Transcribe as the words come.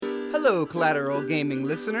Hello, Collateral Gaming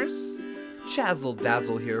listeners. Chazzle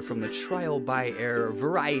Dazzle here from the Trial by Error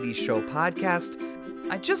Variety Show podcast.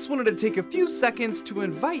 I just wanted to take a few seconds to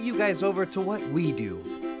invite you guys over to what we do.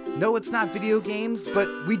 No, it's not video games, but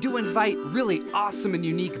we do invite really awesome and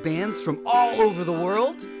unique bands from all over the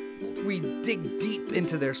world. We dig deep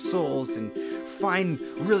into their souls and find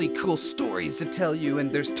really cool stories to tell you, and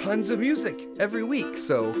there's tons of music every week,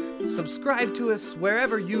 so subscribe to us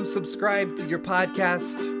wherever you subscribe to your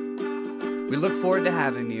podcast. We look forward to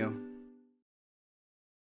having you.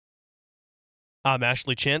 I'm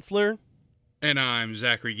Ashley Chancellor. And I'm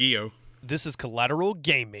Zachary Gio. This is Collateral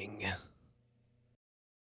Gaming.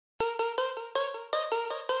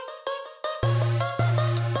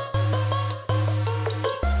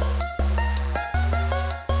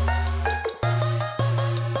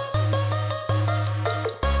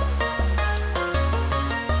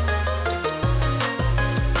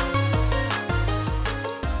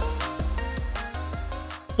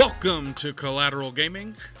 Welcome to Collateral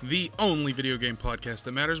Gaming, the only video game podcast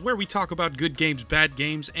that matters, where we talk about good games, bad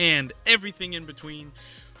games, and everything in between.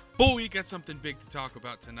 Boy, we got something big to talk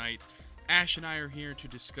about tonight. Ash and I are here to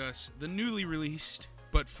discuss the newly released,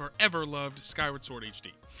 but forever loved Skyward Sword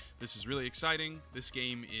HD. This is really exciting. This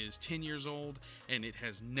game is 10 years old, and it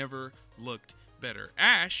has never looked better.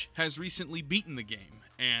 Ash has recently beaten the game,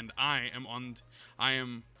 and I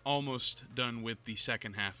am almost done with the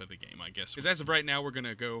second half of the game, I guess. Because as of right now, we're going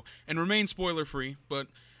to go and remain spoiler-free, but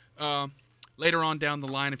later on down the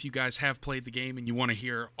line, if you guys have played the game and you want to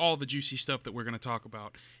hear all the juicy stuff that we're going to talk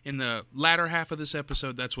about in the latter half of this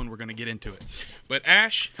episode, that's when we're going to get into it. But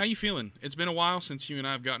Ash, how you feeling? It's been a while since you and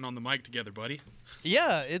I have gotten on the mic together, buddy.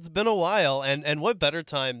 Yeah, it's been a while, and what better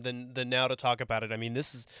time than now to talk about it? I mean,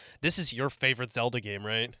 this is your favorite Zelda game,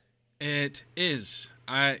 right? It is.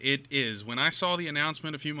 It is. When I saw the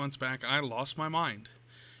announcement a few months back, I lost my mind,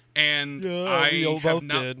 and we both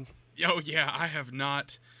did. Oh yeah, I have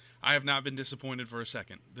not been disappointed for a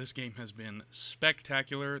second. This game has been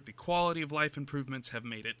spectacular. The quality of life improvements have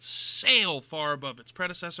made it sail far above its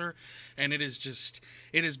predecessor, and it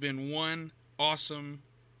has been one awesome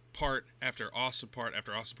part after awesome part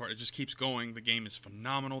after awesome part. It just keeps going. The game is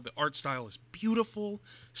phenomenal. The art style is beautiful.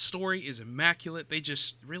 Story is immaculate. They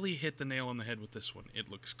just really hit the nail on the head with this one.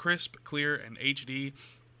 It looks crisp, clear, and HD.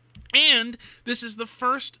 And this is the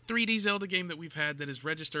first 3D Zelda game that we've had that is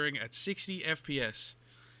registering at 60 FPS.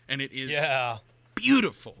 And it is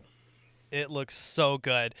beautiful. It looks so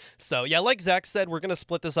good. So, yeah, like Zach said, we're going to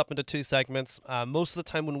split this up into two segments. Most of the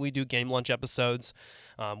time when we do Game Lunch episodes,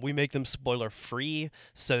 we make them spoiler-free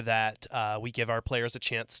so that we give our players a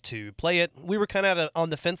chance to play it. We were kind of on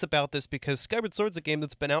the fence about this because Skyward Sword's a game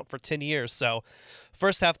that's been out for 10 years. So,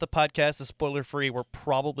 first half of the podcast is spoiler-free. We're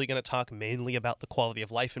probably going to talk mainly about the quality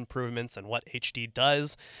of life improvements and what HD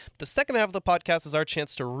does. The second half of the podcast is our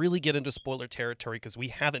chance to really get into spoiler territory because we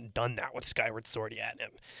haven't done that with Skyward Sword yet.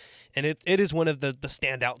 And it is one of the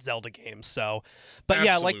standout Zelda games. So, but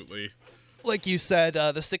absolutely. Yeah, like you said,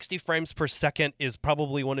 the 60 frames per second is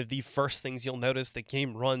probably one of the first things you'll notice. The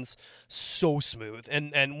game runs so smooth.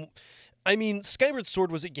 And I mean, Skyward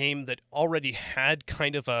Sword was a game that already had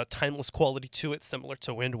kind of a timeless quality to it, similar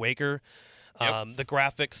to Wind Waker. Yep. The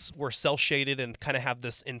graphics were cel-shaded and kind of have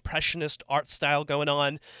this impressionist art style going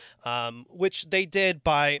on, which they did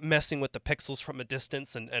by messing with the pixels from a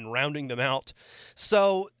distance and rounding them out.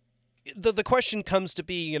 So the question comes to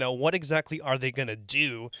be, what exactly are they going to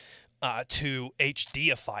do to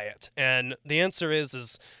HDify it? And the answer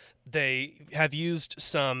is they have used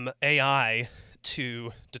some AI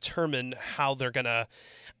to determine how they're going to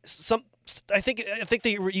I think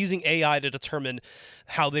they were using AI to determine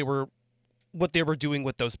what they were doing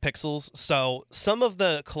with those pixels. So some of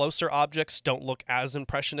the closer objects don't look as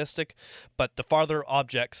impressionistic, but the farther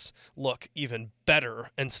objects look even better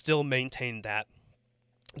and still maintain that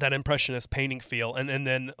impressionist painting feel. And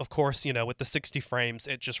then, of course, with the 60 frames,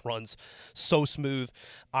 it just runs so smooth.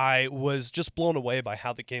 I was just blown away by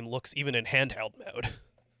how the game looks, even in handheld mode.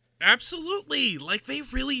 Absolutely. Like, they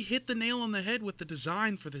really hit the nail on the head with the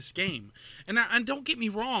design for this game. And don't get me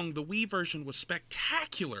wrong, the Wii version was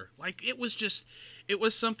spectacular. Like, it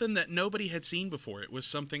was something that nobody had seen before. It was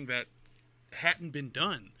something that hadn't been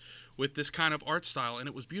done with this kind of art style, and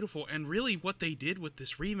it was beautiful. And really what they did with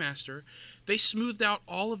this remaster, they smoothed out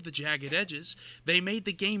all of the jagged edges. They made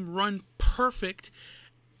the game run perfect,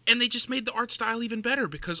 and they just made the art style even better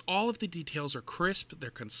because all of the details are crisp, they're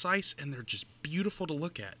concise, and they're just beautiful to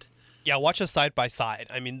look at. Yeah, watch us side by side.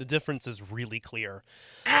 I mean, the difference is really clear.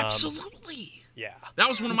 Absolutely. Yeah. That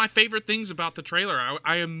was one of my favorite things about the trailer.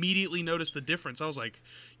 I immediately noticed the difference. I was like,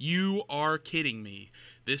 you are kidding me.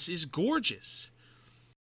 This is gorgeous.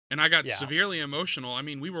 And I got Yeah. severely emotional. I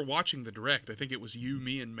mean, we were watching the Direct. I think it was you,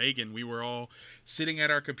 me, and Megan. We were all sitting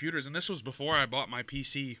at our computers, and this was before I bought my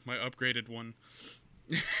PC, my upgraded one.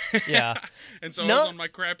 Yeah. And so I was on my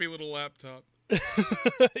crappy little laptop.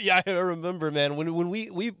 Yeah, I remember, man, when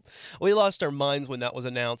we lost our minds when that was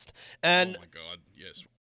announced. And Oh my god, yes.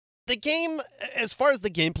 the game, as far as the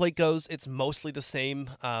gameplay goes, it's mostly the same.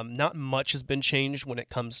 Not much has been changed when it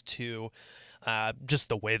comes to just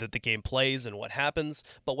the way that the game plays and what happens.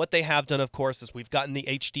 But what they have done, of course, is we've gotten the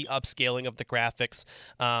HD upscaling of the graphics.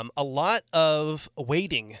 A lot of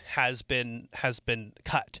weighting has been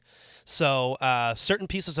cut. So certain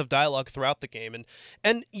pieces of dialogue throughout the game,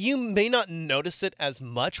 and you may not notice it as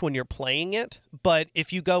much when you're playing it, but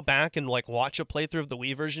if you go back and like watch a playthrough of the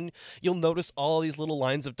Wii version, you'll notice all these little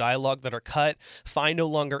lines of dialogue that are cut. Fi no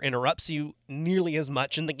longer interrupts you nearly as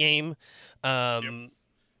much in the game. Yep.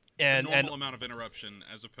 And a normal amount of interruption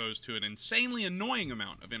as opposed to an insanely annoying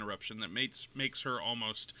amount of interruption that makes her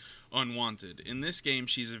almost unwanted. In this game,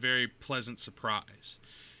 she's a very pleasant surprise.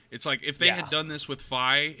 It's like if they had done this with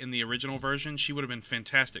Fi in the original version, she would have been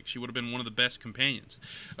fantastic. She would have been one of the best companions,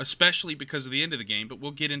 especially because of the end of the game, but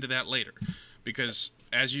we'll get into that later. Because,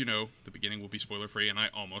 as you know, the beginning will be spoiler-free, and I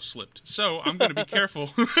almost slipped. So I'm going to be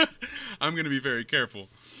careful. I'm going to be very careful.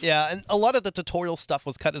 Yeah, and a lot of the tutorial stuff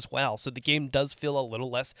was cut as well, so the game does feel a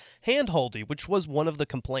little less handholdy, which was one of the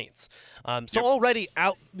complaints. Already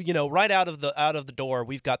out, right out of the door,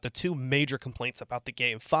 we've got the two major complaints about the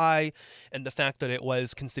game: Fi, and the fact that it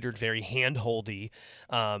was considered very handholdy,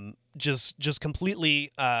 just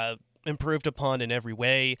completely improved upon in every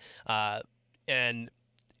way, and.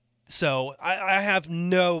 So I have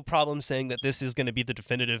no problem saying that this is going to be the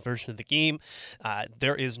definitive version of the game.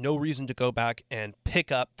 There is no reason to go back and pick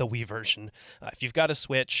up the Wii version. If you've got a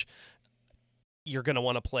Switch, you're going to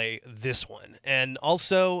want to play this one. And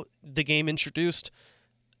also, the game introduced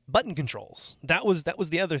button controls. That was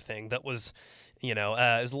the other thing that was,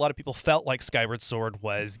 as a lot of people felt like Skyward Sword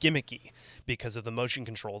was gimmicky because of the motion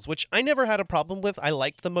controls, which I never had a problem with. I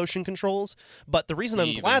liked the motion controls, but the reason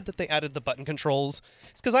I'm glad that they added the button controls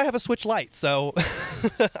is because I have a Switch Lite, so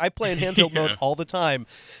I play in handheld mode all the time,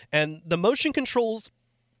 and the motion controls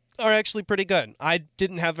are actually pretty good. I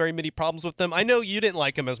didn't have very many problems with them. I know you didn't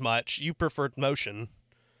like them as much. You preferred motion.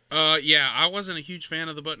 Yeah, I wasn't a huge fan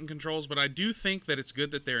of the button controls, but I do think that it's good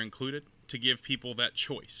that they're included to give people that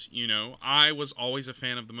choice. I was always a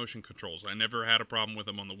fan of the motion controls. I never had a problem with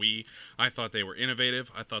them on the Wii. I thought they were innovative,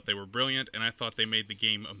 I thought they were brilliant, and I thought they made the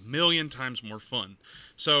game a million times more fun.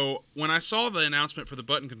 So when I saw the announcement for the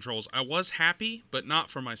button controls, I was happy, but not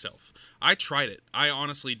for myself. I tried it. I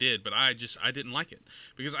honestly did, but I didn't like it.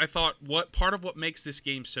 Because I thought part of what makes this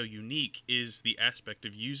game so unique is the aspect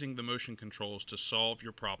of using the motion controls to solve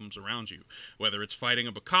your problems around you. Whether it's fighting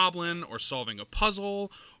a bokoblin, or solving a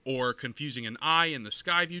puzzle, or confusing an eye in the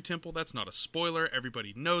Skyview Temple. That's not a spoiler.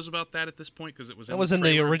 Everybody knows about that at this point because it was in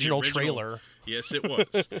the original trailer. Yes, it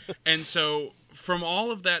was. And so from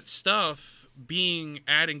all of that stuff being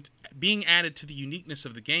added to the uniqueness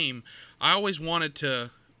of the game, I always wanted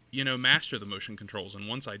to, master the motion controls. And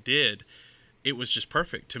once I did, it was just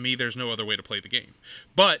perfect. To me, there's no other way to play the game.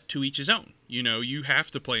 But to each his own. You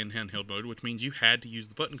have to play in handheld mode, which means you had to use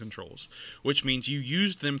the button controls, which means you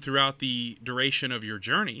used them throughout the duration of your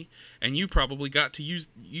journey, and you probably got used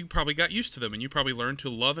to them, and you probably learned to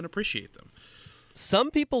love and appreciate them.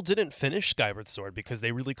 Some people didn't finish Skyward Sword because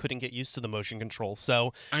they really couldn't get used to the motion control.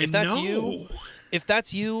 So if that's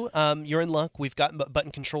you, you're in luck. We've got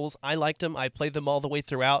button controls. I liked them. I played them all the way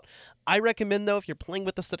throughout. I recommend, though, if you're playing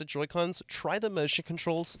with a set of Joy-Cons, try the motion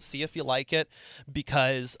controls, see if you like it,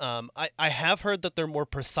 because I have heard that they're more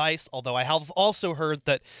precise, although I have also heard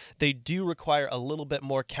that they do require a little bit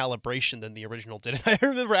more calibration than the original did. And I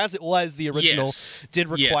remember as it was, the original did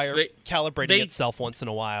require calibrating itself once in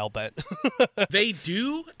a while, but... They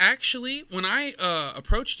do, actually. When I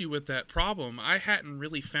approached you with that problem, I hadn't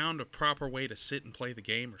really found a proper way to sit and play the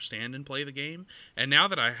game or stand and play the game. And now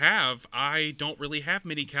that I have, I don't really have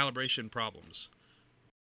many calibration problems.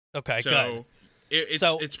 Okay, good.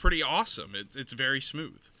 It's pretty awesome. It's very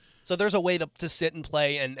smooth. So there's a way to sit and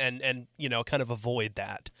play and kind of avoid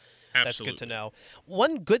that. Absolutely. That's good to know.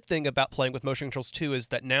 One good thing about playing with motion controls, too, is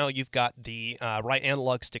that now you've got the right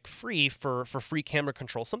analog stick free for free camera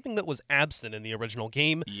control, something that was absent in the original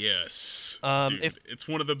game. Yes. Dude, it's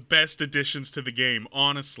one of the best additions to the game,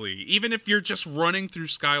 honestly. Even if you're just running through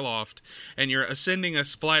Skyloft and you're ascending a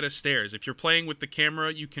flight of stairs, if you're playing with the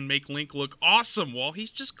camera, you can make Link look awesome while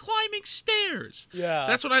he's just climbing stairs. Yeah.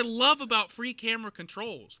 That's what I love about free camera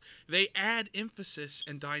controls. They add emphasis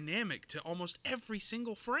and dynamic to almost every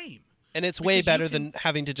single frame. And it's way Because better than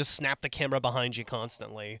having to just snap the camera behind you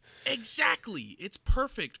constantly. Exactly. It's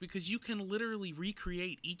perfect because you can literally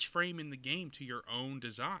recreate each frame in the game to your own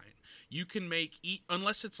design. You can make,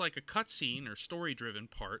 unless it's like a cutscene or story-driven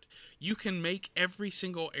part, you can make every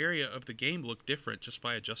single area of the game look different just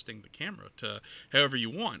by adjusting the camera to however you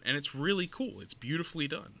want. And it's really cool. It's beautifully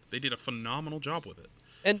done. They did a phenomenal job with it.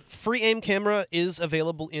 And free aim camera is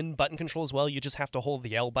available in button control as well. You just have to hold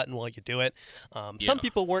the L button while you do it. Some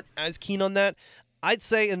people weren't as keen on that. I'd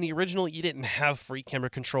say in the original, you didn't have free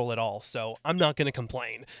camera control at all, so I'm not going to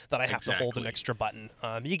complain that I have to hold an extra button.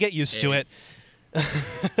 You get used to it.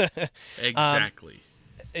 Exactly.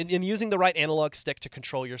 And using the right analog stick to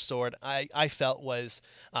control your sword, I felt was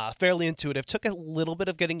fairly intuitive. Took a little bit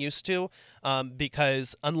of getting used to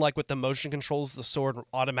because unlike with the motion controls, the sword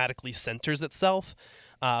automatically centers itself.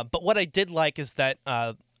 But what I did like is that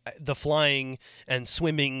the flying and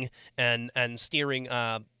swimming and steering,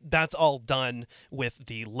 that's all done with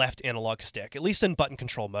the left analog stick, at least in button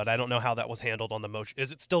control mode. I don't know how that was handled on the motion.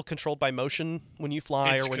 Is it still controlled by motion when you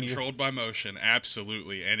fly? It's controlled by motion,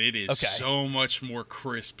 absolutely. And it is so much more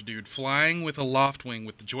crisp, dude. Flying with a loft wing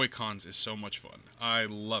with the Joy-Cons is so much fun. I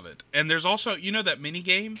love it. And there's also, that mini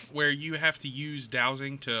game where you have to use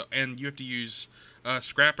dowsing and you have to use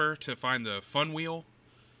Scrapper to find the fun wheel?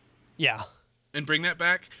 Yeah. And bring that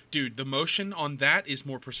back? Dude, the motion on that is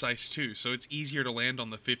more precise too, so it's easier to land on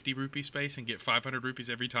the 50 rupee space and get 500 rupees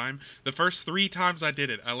every time. The first 3 times I did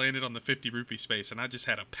it, I landed on the 50 rupee space, and I just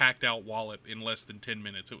had a packed out wallet in less than 10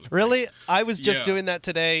 minutes. It was really? great. I was just doing that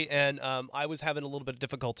today, and I was having a little bit of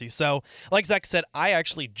difficulty. So, like Zach said, I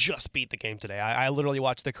actually just beat the game today. I literally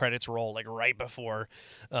watched the credits roll like right before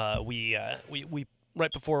we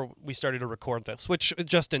right before we started to record this, which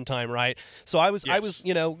just in time, right? So I was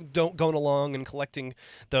going along and collecting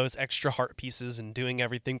those extra heart pieces and doing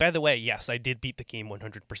everything. By the way, yes, I did beat the game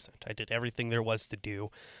 100%. I did everything there was to do.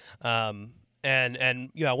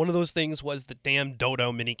 And one of those things was the damn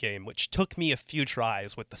Dodo minigame, which took me a few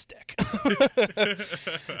tries with the stick.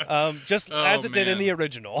 As it did in the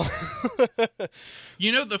original.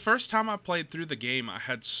 The first time I played through the game, I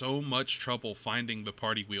had so much trouble finding the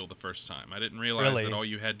party wheel the first time. I didn't realize that all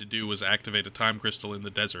you had to do was activate a time crystal in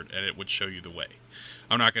the desert, and it would show you the way.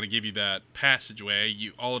 I'm not going to give you that passageway.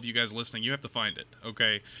 All of you guys listening, you have to find it,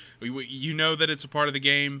 okay? You know that it's a part of the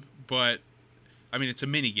game, but it's a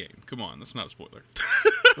mini game. Come on, that's not a spoiler.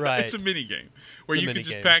 Right. It's a mini game where you can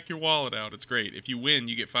just pack your wallet out. It's great. If you win,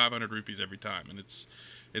 you get 500 rupees every time, and it's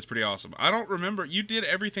pretty awesome. I don't remember. You did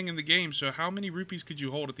everything in the game, so how many rupees could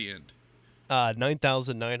you hold at the end?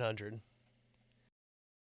 9,900.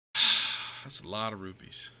 That's a lot of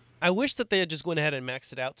rupees. I wish that they had just went ahead and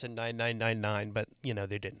maxed it out to 9,999, but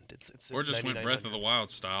they didn't. It's or just went Breath of the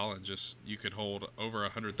Wild style and you could hold over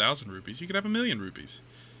 100,000 rupees. You could have 1,000,000 rupees.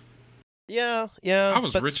 Yeah. I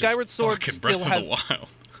was but rich Skyward as Sword still Breath has of the Wild.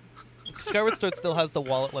 Skyward Sword still has the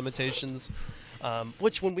wallet limitations,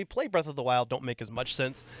 which when we play Breath of the Wild don't make as much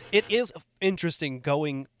sense. It is interesting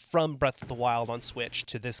going from Breath of the Wild on Switch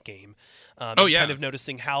to this game. Kind of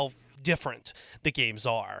noticing how different the games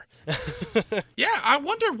are. Yeah, I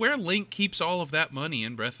wonder where Link keeps all of that money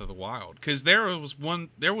in Breath of the Wild, because there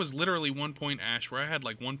was literally one point, Ash, where I had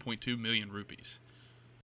like 1.2 million rupees.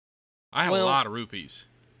 I had a lot of rupees.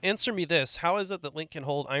 Answer me this. How is it that Link can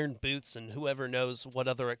hold iron boots and whoever knows what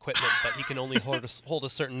other equipment, but he can only hold a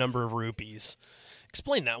certain number of rupees?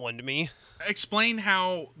 Explain that one to me. Explain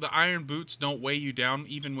how the iron boots don't weigh you down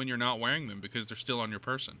even when you're not wearing them, because they're still on your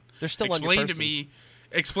person. They're still on your person.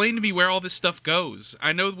 Explain to me where all this stuff goes.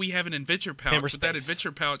 I know we have an adventure pouch, but that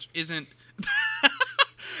adventure pouch isn't...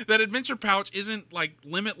 that adventure pouch isn't like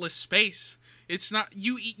limitless space. It's not...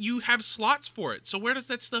 You have slots for it. So where does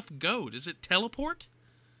that stuff go? Does it teleport?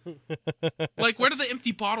 Like, where do the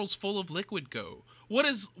empty bottles full of liquid go? What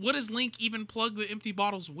does Link even plug the empty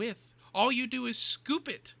bottles with? All you do is scoop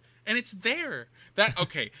it, and it's there.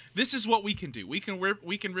 This is what we can do. We can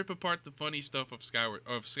rip apart the funny stuff of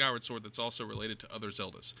Skyward Sword that's also related to other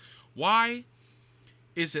Zeldas. Why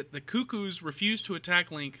is it the Cuckoos refuse to attack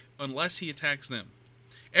Link unless he attacks them?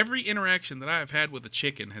 Every interaction that I have had with a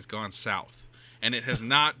chicken has gone south, and it has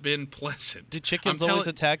not been pleasant. Do chickens always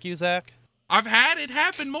attack you, Zach? I've had it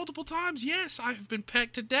happen multiple times. Yes, I've been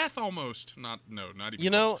pecked to death almost. Not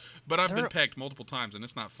even close. But I've been pecked multiple times, and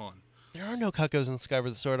it's not fun. There are no Cuckoos in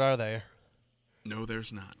Skyward Sword, are there? No,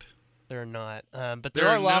 there's not. There are not. But there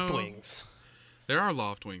are Loftwings. There are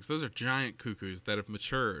Loftwings. Those are giant cuckoos that have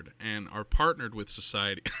matured and are partnered with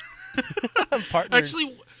society.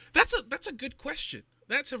 Actually, that's a good question.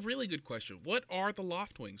 That's a really good question. What are the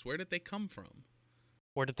Loftwings? Where did they come from?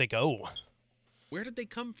 Where did they go? Where did they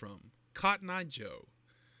come from? Cotton Eye Joe.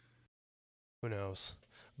 Who knows?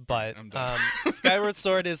 But I'm done. Skyward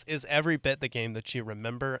Sword is every bit the game that you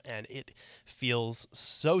remember, and it feels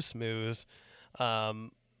so smooth. I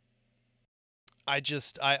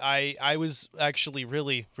was actually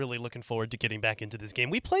really looking forward to getting back into this game.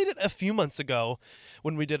 We played it a few months ago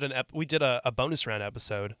when we did a bonus round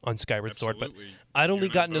episode on Skyward Sword, but I'd only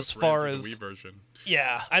gotten as far as the Wii version.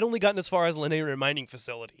 Yeah, I'd only gotten as far as Linear Mining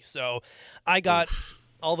Facility. So I got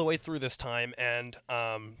all the way through this time, and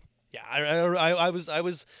yeah, I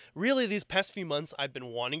was really, these past few months I've been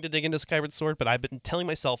wanting to dig into Skyward Sword, but I've been telling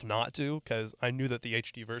myself not to because I knew that the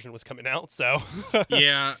HD version was coming out. So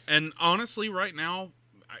Yeah, and honestly, right now,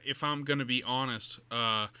 if I'm gonna be honest,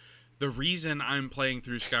 the reason I'm playing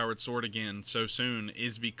through Skyward Sword again so soon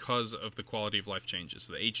is because of the quality of life changes,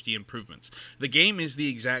 the HD improvements. The game is the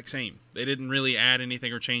exact same. They didn't really add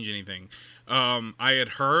anything or change anything. I had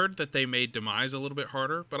heard that they made Demise a little bit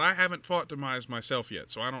harder, but I haven't fought Demise myself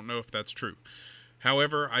yet, so I don't know if that's true.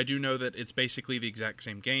 However, I do know that it's basically the exact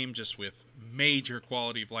same game, just with major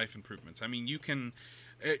quality of life improvements. I mean, you can...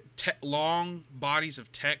 long bodies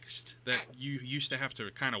of text that you used to have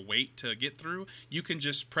to kind of wait to get through, you can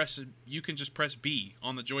just press B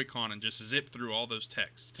on the Joy-Con and just zip through all those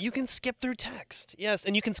texts. you can skip through text. Yes,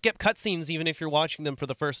 and you can skip cutscenes even if you're watching them for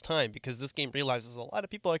the first time, because this game realizes a lot of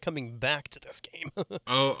people are coming back to this game.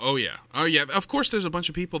 Oh yeah. Of course, there's a bunch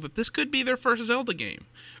of people that this could be their first Zelda game,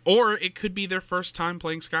 or it could be their first time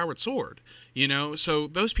playing Skyward Sword. You know, so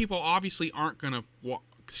those people obviously aren't gonna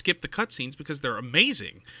skip the cutscenes because they're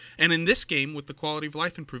amazing. And in this game, with the quality of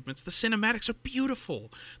life improvements, the cinematics are beautiful.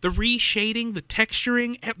 The reshading, the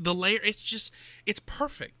texturing, the layer, it's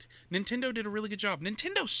perfect. Nintendo did a really good job.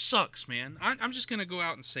 Nintendo sucks, man. I'm just going to go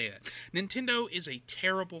out and say it. Nintendo is a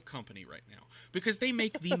terrible company right now because they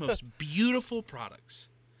make the most beautiful products.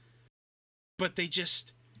 But they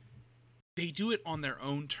do it on their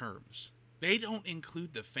own terms. They don't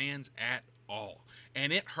include the fans at all.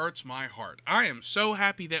 And it hurts my heart. I am so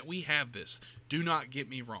happy that we have this. Do not get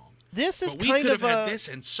me wrong. This is but we kind could of have had this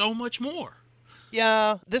and so much more.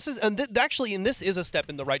 Yeah, this is actually, and this is a step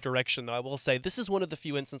in the right direction, though. I will say this is one of the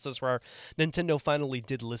few instances where Nintendo finally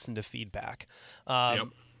did listen to feedback. Yep.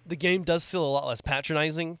 The game does feel a lot less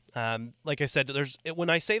patronizing. Like I said, when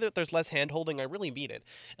I say that there's less hand-holding, I really mean it.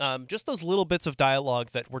 Just those little bits of dialogue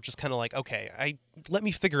that were just kind of like, okay, let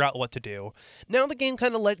me figure out what to do. Now the game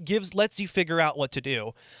kind of lets you figure out what to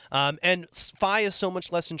do. And Fi is so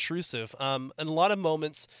much less intrusive. In a lot of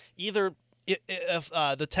moments, either if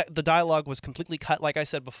the dialogue was completely cut, like I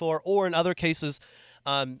said before, or in other cases,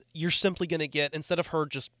 you're simply going to get, instead of her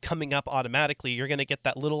just coming up automatically, you're going to get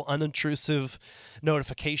that little unintrusive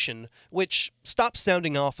notification, which stops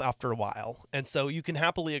sounding off after a while. And so you can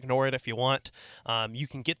happily ignore it if you want. You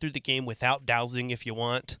can get through the game without dowsing if you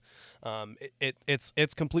want.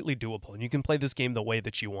 It's completely doable, and you can play this game the way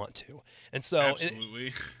that you want to. And so,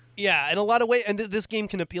 absolutely. Yeah, in a lot of ways, and this game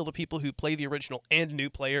can appeal to people who play the original and new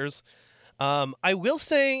players. I will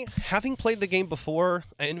say, having played the game before,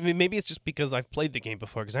 and maybe it's just because I've played the game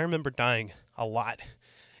before, because I remember dying a lot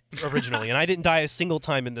originally, and I didn't die a single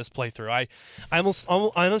time in this playthrough. I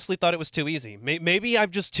honestly thought it was too easy. Maybe I'm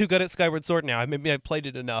just too good at Skyward Sword now. Maybe I played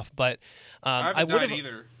it enough, but I haven't died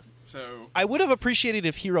either. So I would have appreciated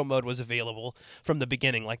if hero mode was available from the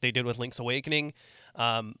beginning, like they did with Link's Awakening.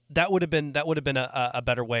 That would have been a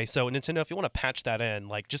better way. So Nintendo, if you want to patch that in,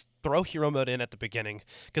 like just throw hero mode in at the beginning,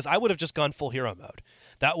 because I would have just gone full hero mode.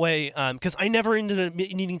 That way, because I never ended up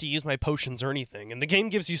needing to use my potions or anything, and the game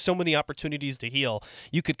gives you so many opportunities to heal.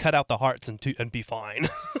 You could cut out the hearts and be fine.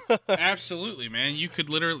 Absolutely, man. You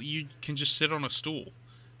can just sit on a stool,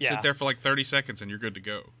 sit there for like 30 seconds, and you're good to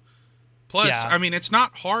go. Plus, I mean, it's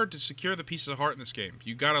not hard to secure the pieces of heart in this game.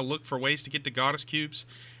 You got to look for ways to get the goddess cubes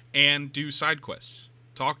and do side quests.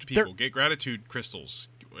 Talk to people, get gratitude crystals,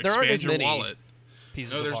 expand your wallet.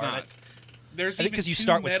 Pieces no, there's of heart. not. There's I think because you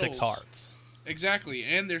start with 6 hearts. Exactly,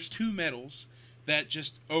 and there's 2 medals that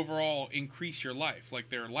just overall increase your life.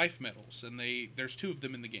 Like they're life medals, and there's 2 of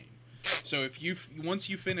them in the game. So if once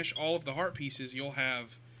you finish all of the heart pieces, you'll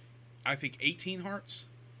have, I think, 18 hearts.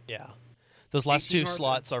 Yeah. Those last 2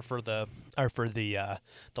 slots are for the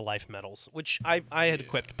life medals, which I had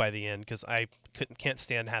equipped by the end because I can't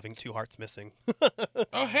stand having 2 hearts missing.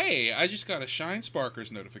 Oh hey, I just got a Shine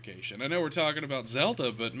Sparkers notification. I know we're talking about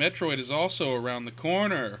Zelda, but Metroid is also around the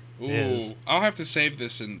corner. Ooh, I'll have to save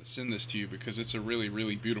this and send this to you because it's a really,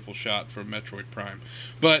 really beautiful shot from Metroid Prime.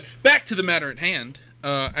 But back to the matter at hand.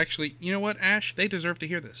 Actually, you know what, Ash? They deserve to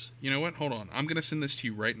hear this. You know what? Hold on. I'm gonna send this to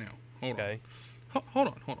you right now. Hold on.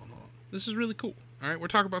 This is really cool. All right, we're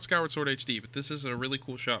talking about Skyward Sword HD, but this is a really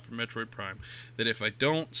cool shot from Metroid Prime that if I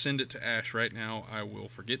don't send it to Ash right now, I will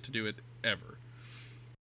forget to do it ever.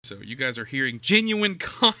 So you guys are hearing genuine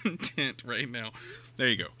content right now. There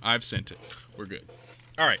you go. I've sent it. We're good.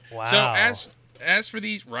 All right. Wow. So as for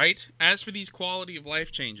these quality of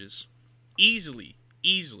life changes, easily,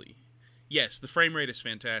 yes, the frame rate is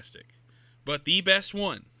fantastic. But the best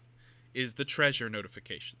one is the treasure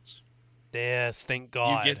notifications. Yes, thank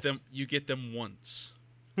God. You get them once.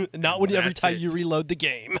 Not when every time you reload the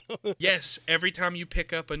game. Yes, every time you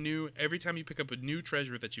pick up a new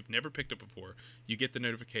treasure that you've never picked up before, you get the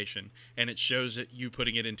notification and it shows it you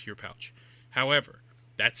putting it into your pouch. However,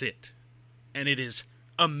 that's it. And it is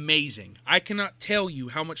amazing. I cannot tell you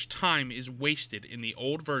how much time is wasted in the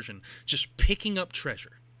old version just picking up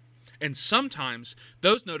treasure. And sometimes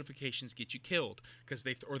those notifications get you killed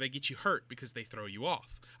or they get you hurt because they throw you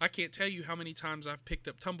off. I can't tell you how many times I've picked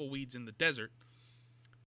up tumbleweeds in the desert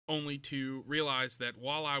only to realize that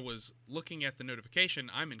while I was looking at the notification,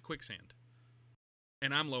 I'm in quicksand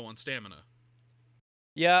and I'm low on stamina.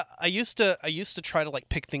 Yeah, I used to try to like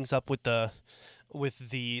pick things up with the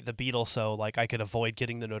beetle, so like I could avoid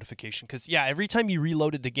getting the notification. Because yeah, every time you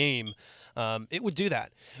reloaded the game, it would do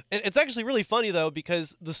that. And it's actually really funny though,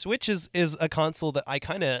 because the Switch is a console that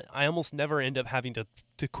I almost never end up having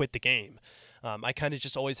to quit the game. I kind of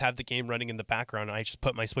just always have the game running in the background, and I just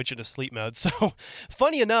put my Switch into sleep mode. So,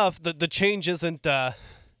 funny enough, the change isn't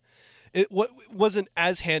wasn't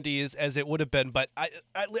as handy as it would have been, but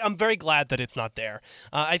I'm very glad that it's not there.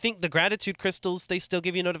 I think the gratitude crystals, they still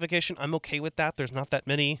give you a notification. I'm okay with that. There's not that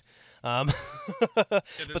many. But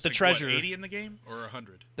the treasure, 80 in the game or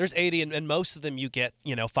 100? There's 80, and most of them you get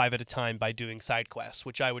 5 at a time by doing side quests,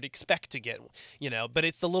 which I would expect to get, but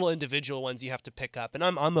it's the little individual ones you have to pick up, and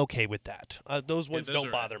I'm okay with that. Those ones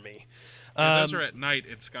don't bother me. Those are at night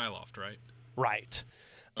at Skyloft, right? Right.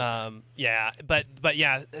 Yeah, but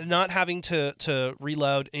yeah, not having to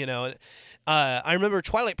reload, I remember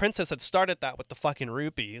Twilight Princess had started that with the fucking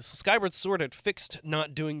rupees. Skyward Sword had fixed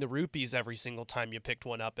not doing the rupees every single time you picked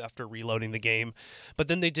one up after reloading the game, but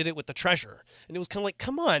then they did it with the treasure, and it was kind of like,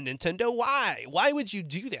 come on, Nintendo, why would you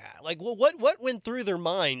do that? Like, well, what went through their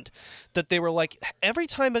mind that they were like, every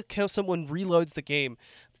time someone reloads the game,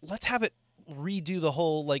 let's have it redo the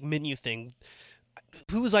whole like menu thing.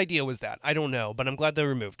 Whose idea was that? I don't know, but I'm glad they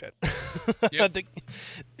removed it. Yep.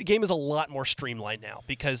 The game is a lot more streamlined now,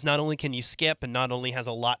 because not only can you skip, and not only has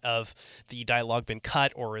a lot of the dialogue been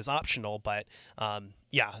cut or is optional, but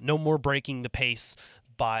no more breaking the pace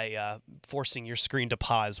by forcing your screen to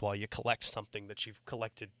pause while you collect something that you've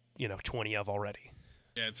collected 20 of already.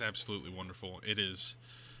 Yeah, it's absolutely wonderful. It is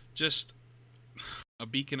just a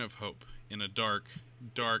beacon of hope in a dark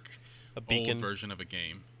old version of a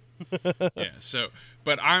game. Yeah,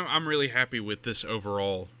 but I'm really happy with this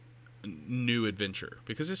overall new adventure,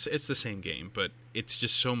 because it's the same game, but it's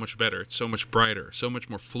just so much better. It's so much brighter, so much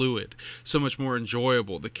more fluid, so much more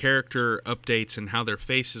enjoyable. The character updates and how their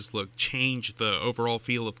faces look change the overall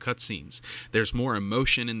feel of cutscenes. There's more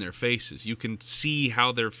emotion in their faces. You can see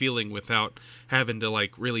how they're feeling without having to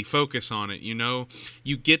like really focus on it.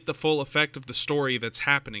 You get the full effect of the story that's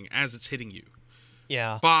happening as it's hitting you.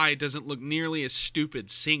 Yeah. Fi doesn't look nearly as stupid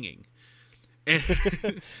singing. And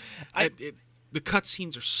the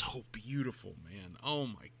cutscenes are so beautiful, man. Oh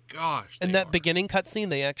my gosh. And that beginning cutscene,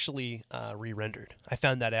 they actually re-rendered. I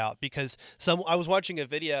found that out because I was watching a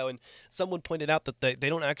video and someone pointed out that they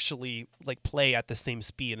don't actually like play at the same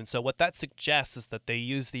speed. And so what that suggests is that they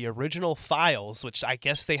use the original files, which I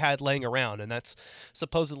guess they had laying around, and that's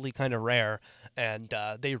supposedly kind of rare. And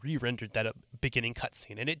they re-rendered that beginning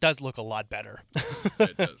cutscene, and it does look a lot better.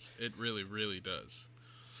 It does. It really, really does.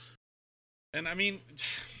 And I mean,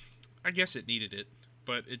 I guess it needed it,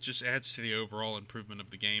 but it just adds to the overall improvement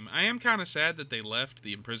of the game. I am kind of sad that they left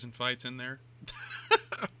the imprisoned fights in there.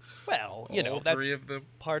 Well, All that's three of them.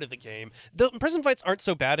 Part of the game. The prison fights aren't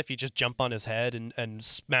so bad if you just jump on his head and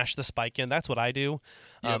smash the spike in. That's what I do.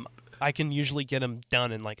 Yep. I can usually get him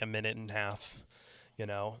done in like a minute and a half,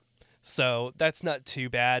 So that's not too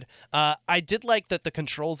bad. I did like that the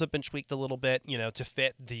controls have been tweaked a little bit, to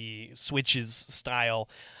fit the Switch's style.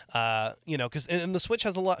 Because and the Switch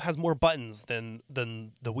has more buttons than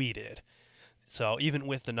the Wii did. So even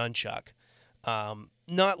with the nunchuck,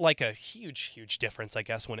 not like a huge difference, I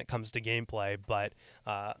guess, when it comes to gameplay. But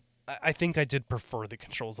I think I did prefer the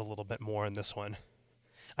controls a little bit more in this one.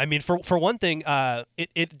 I mean, for one thing, it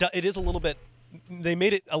is a little bit. They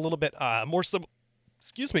made it a little bit more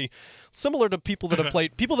similar to people that have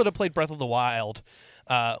played Breath of the Wild.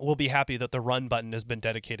 Will be happy that the run button has been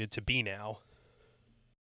dedicated to B now.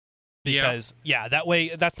 Because that way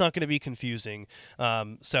that's not going to be confusing.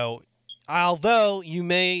 So although you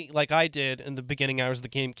may, like I did in the beginning hours of the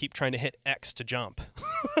game, keep trying to hit X to jump.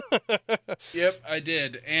 Yep, I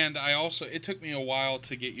did. And it took me a while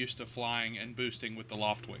to get used to flying and boosting with the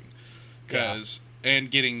Loftwing.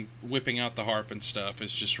 And whipping out the harp and stuff.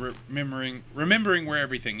 It's just remembering where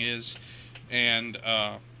everything is. And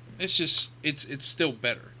it's still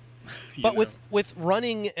better. But with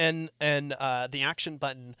running and the action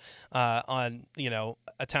button on,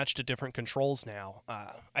 attached to different controls now,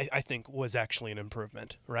 I think was actually an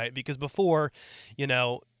improvement, right? Because before,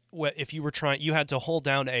 if you were you had to hold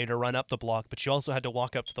down A to run up the block, but you also had to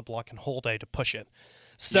walk up to the block and hold A to push it.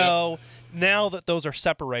 So now that those are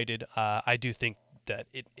separated, I do think that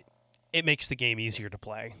it makes the game easier to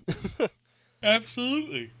play.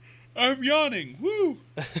 Absolutely. I'm yawning. Woo!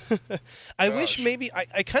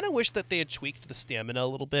 I kind of wish that they had tweaked the stamina a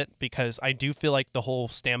little bit, because I do feel like the whole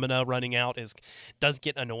stamina running out does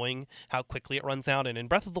get annoying how quickly it runs out. And in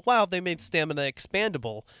Breath of the Wild, they made stamina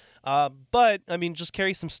expandable. But, I mean, just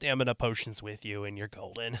carry some stamina potions with you and you're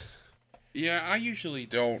golden. Yeah, I usually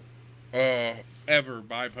don't ever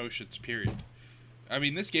buy potions, period. I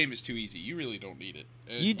mean, this game is too easy. You really don't need it.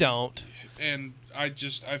 You don't. And I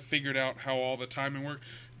figured out how all the timing works.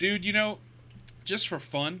 Dude, just for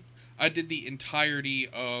fun, I did the entirety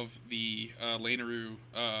of the Lanayru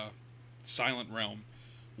Silent Realm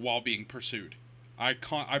while being pursued. I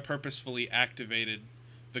purposefully activated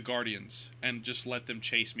the Guardians and just let them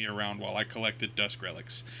chase me around while I collected Dusk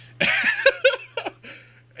Relics.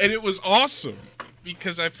 And it was awesome,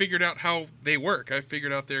 because I figured out how they work. I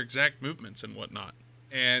figured out their exact movements and whatnot.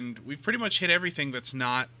 And we've pretty much hit everything that's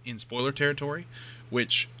not in spoiler territory,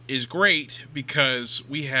 which is great because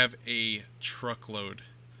we have a truckload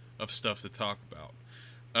of stuff to talk about.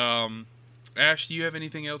 Ash, do you have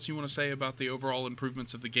anything else you want to say about the overall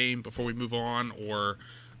improvements of the game before we move on, or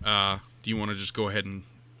do you want to just go ahead and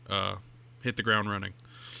hit the ground running?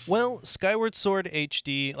 Well, Skyward Sword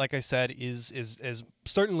HD, like I said, is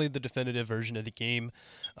certainly the definitive version of the game.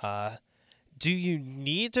 Do you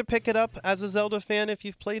need to pick it up as a Zelda fan if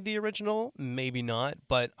you've played the original? Maybe not,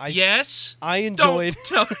 but I enjoyed.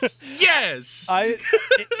 Yes.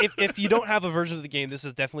 If you don't have a version of the game, this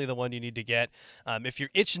is definitely the one you need to get. If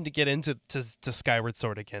you're itching to get into Skyward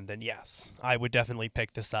Sword again, then yes, I would definitely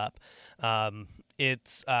pick this up.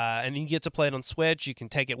 It's and you get to play it on Switch. You can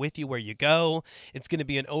take it with you where you go. It's going to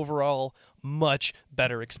be an overall much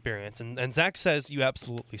better experience. And Zach says you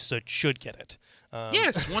absolutely should get it.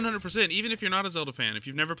 Yes, 100%. Even if you're not a Zelda fan, if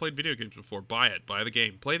you've never played video games before, buy it. Buy the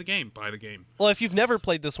game. Play the game. Buy the game. Well, if you've never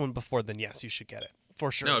played this one before, then yes, you should get it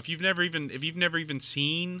for sure. No, if you've never even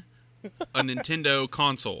seen a Nintendo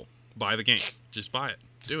console, buy the game. Just buy it.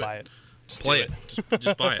 Buy it. Just play it.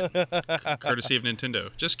 Just buy it. Courtesy of Nintendo.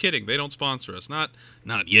 Just kidding. They don't sponsor us. Not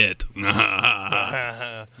yet.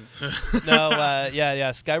 Yeah.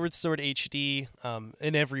 Skyward Sword HD,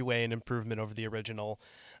 in every way an improvement over the original,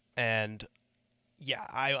 and yeah,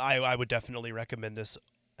 I would definitely recommend this.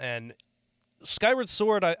 And Skyward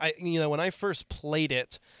Sword, I when I first played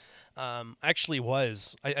it, actually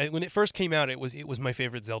was when it first came out, it was my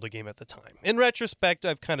favorite Zelda game at the time. In retrospect,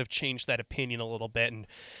 I've kind of changed that opinion a little bit and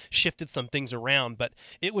shifted some things around, but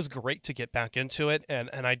it was great to get back into it,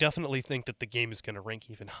 and I definitely think that the game is going to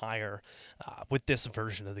rank even higher with this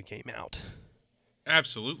version of the game out.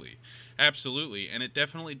 Absolutely, and it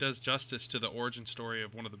definitely does justice to the origin story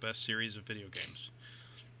of one of the best series of video games.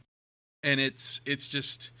 And it's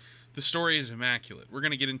just, the story is immaculate. We're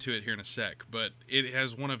going to get into it here in a sec, but it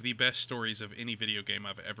has one of the best stories of any video game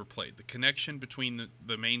I've ever played. The connection between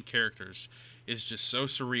the main characters is just so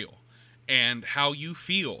surreal, and how you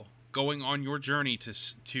feel going on your journey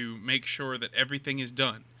to make sure that everything is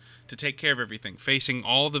done, to take care of everything, facing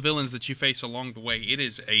all the villains that you face along the way.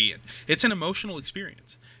 It's an emotional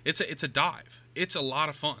experience. It's a dive. It's a lot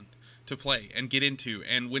of fun to play and get into.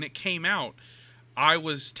 And when it came out, I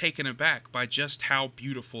was taken aback by just how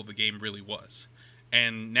beautiful the game really was.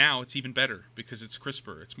 And now it's even better because it's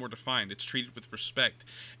crisper, it's more defined, it's treated with respect,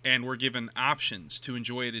 and we're given options to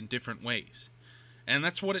enjoy it in different ways. And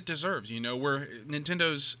that's what it deserves.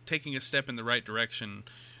 Nintendo's taking a step in the right direction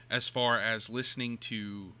as far as listening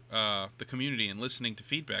to the community and listening to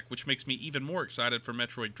feedback, which makes me even more excited for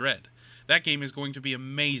Metroid Dread. That game is going to be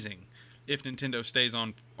amazing if Nintendo stays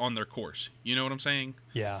on their course. You know what I'm saying?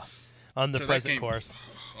 Yeah, on the present course.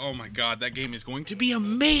 Oh my god, that game is going to be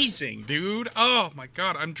amazing, dude. Oh my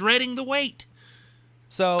god, I'm dreading the wait.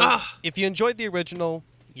 So, if you enjoyed the original,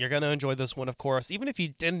 you're going to enjoy this one, of course. Even if you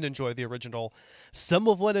didn't enjoy the original, some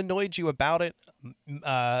of what annoyed you about it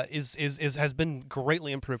has been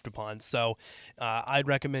greatly improved upon. So I'd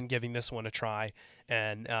recommend giving this one a try.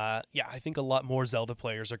 And I think a lot more Zelda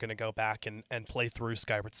players are going to go back and play through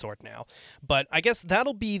Skyward Sword now. But I guess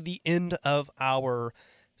that'll be the end of our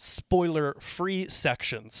spoiler-free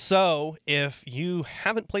section. So if you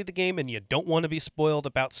haven't played the game and you don't want to be spoiled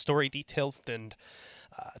about story details, then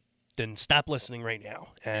stop listening right now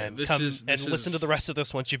and listen to the rest of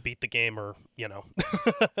this once you beat the game, or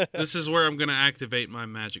This is where I'm going to activate my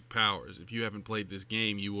magic powers. If you haven't played this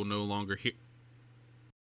game, you will no longer hear.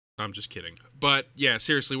 I'm just kidding. But yeah,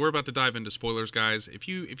 seriously, we're about to dive into spoilers, guys. If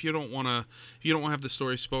you don't want to have the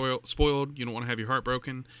story spoiled, you don't want to have your heart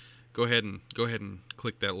broken, go ahead and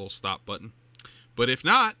click that little stop button. But if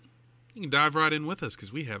not, you can dive right in with us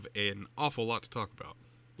because we have an awful lot to talk about.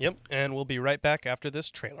 Yep, and we'll be right back after this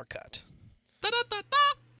trailer cut. Da-da-da-da!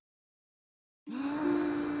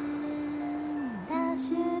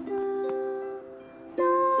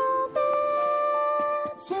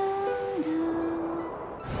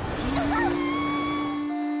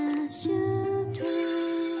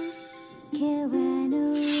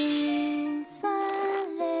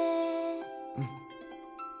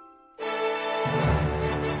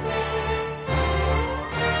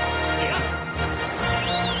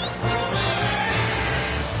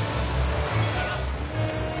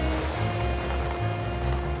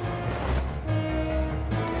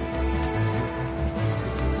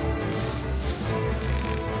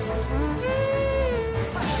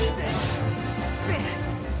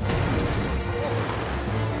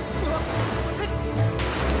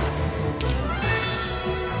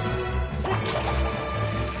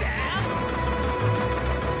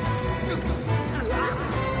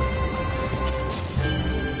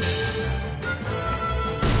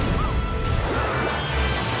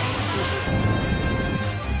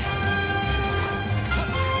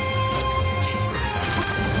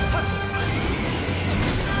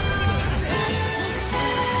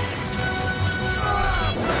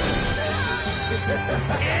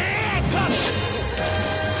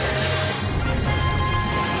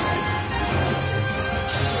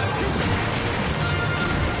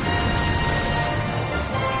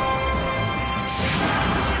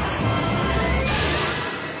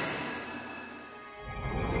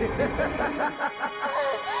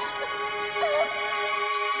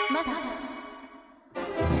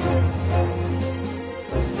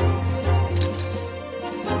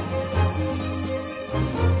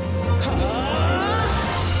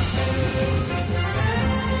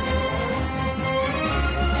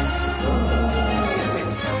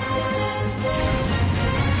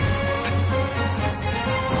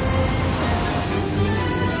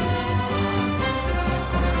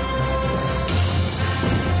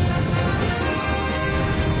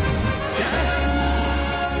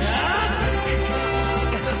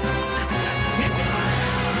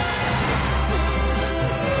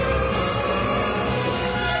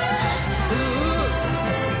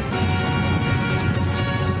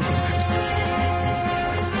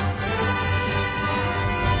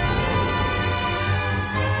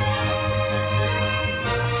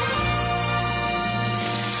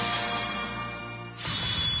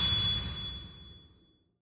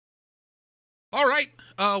 All right,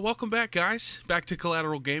 welcome back, guys. Back to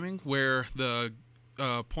Collateral Gaming, where the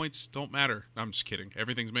points don't matter. I'm just kidding.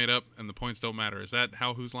 Everything's made up, and the points don't matter. Is that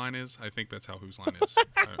how Whose Line is? I think that's how Whose Line is.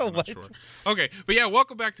 I'm not sure. Okay, but yeah,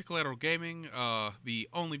 welcome back to Collateral Gaming, the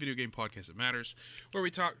only video game podcast that matters, where we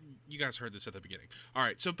talk. You guys heard this at the beginning. All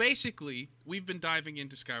right, so basically, we've been diving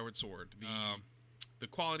into Skyward Sword. The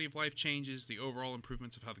quality of life changes, the overall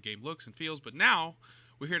improvements of how the game looks and feels, but now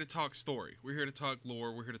we're here to talk story. We're here to talk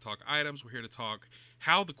lore. We're here to talk items. We're here to talk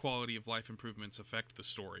how the quality of life improvements affect the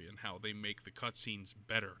story and how they make the cutscenes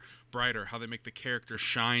better, brighter, how they make the characters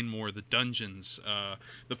shine more, the dungeons,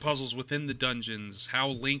 the puzzles within the dungeons, how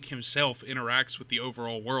Link himself interacts with the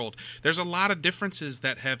overall world. There's a lot of differences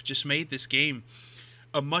that have just made this game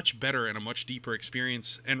a much better and a much deeper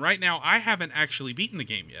experience. And right now, I haven't actually beaten the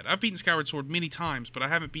game yet. I've beaten Skyward Sword many times, but I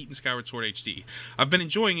haven't beaten Skyward Sword HD. I've been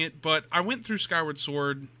enjoying it, but I went through Skyward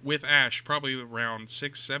Sword with Ash probably around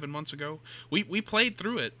 6-7 months ago. We played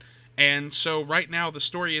through it, and so right now the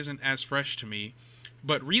story isn't as fresh to me,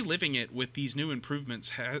 but reliving it with these new improvements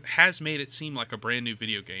has made it seem like a brand new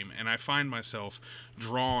video game, and I find myself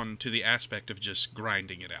drawn to the aspect of just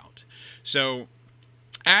grinding it out. So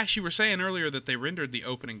Ash, you were saying earlier that they rendered the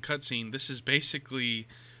opening cutscene. This is basically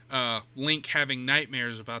Link having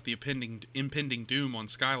nightmares about the impending doom on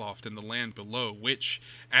Skyloft and the land below, which,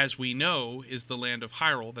 as we know, is the land of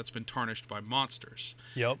Hyrule that's been tarnished by monsters.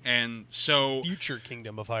 Yep. And so future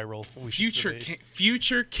Kingdom of Hyrule.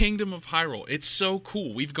 Future Kingdom of Hyrule. It's so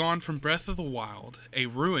cool. We've gone from Breath of the Wild, a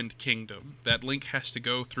ruined kingdom that Link has to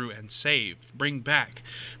go through and save, bring back,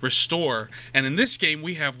 restore, and in this game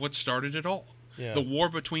we have what started it all. Yeah. The war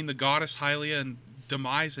between the goddess Hylia and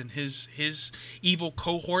Demise and his evil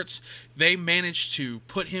cohorts, they managed to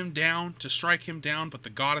put him down, to strike him down, but the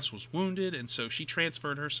goddess was wounded, and so she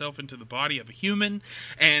transferred herself into the body of a human,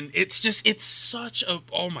 and it's such a,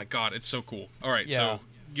 oh my god, it's so cool. All right, so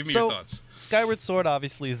give me your thoughts. Skyward Sword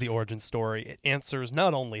obviously is the origin story. It answers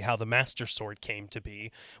not only how the Master Sword came to be,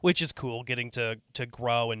 which is cool, getting to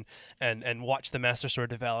grow and watch the Master Sword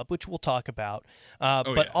develop, which we'll talk about,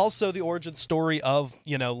 but also the origin story of,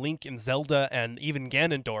 Link and Zelda and even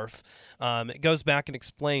Ganondorf. It goes back and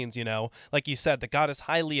explains, like you said, the goddess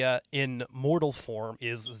Hylia in mortal form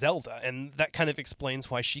is Zelda, and that kind of explains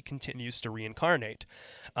why she continues to reincarnate.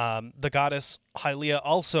 The goddess Hylia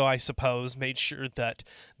also, I suppose, made sure that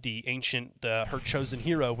the ancient, her chosen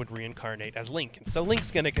hero would reincarnate as Link. And so Link's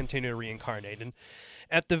going to continue to reincarnate. And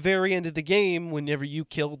at the very end of the game, whenever you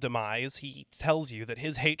kill Demise, he tells you that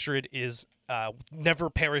his hatred is never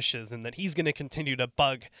perishes and that he's going to continue to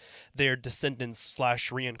bug their descendants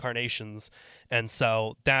 / reincarnations. And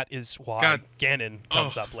so that is why Ganon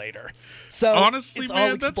comes up later. So honestly, it's man,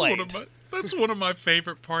 all explained. that's one of my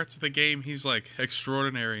favorite parts of the game. He's like,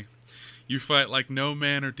 extraordinary. You fight like no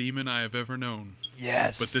man or demon I have ever known.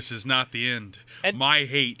 Yes. But this is not the end. And my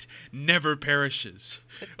hate never perishes.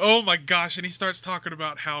 Oh my gosh. And he starts talking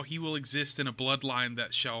about how he will exist in a bloodline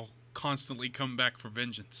that shall constantly come back for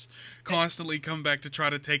vengeance. Constantly come back to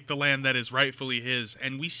try to take the land that is rightfully his.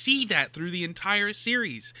 And we see that through the entire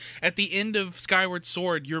series. At the end of Skyward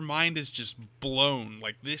Sword, your mind is just blown.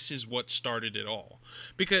 Like, this is what started it all.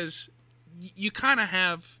 Because you kind of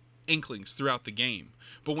have inklings throughout the game.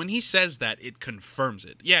 But when he says that, it confirms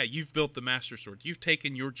it. Yeah, you've built the Master Sword. You've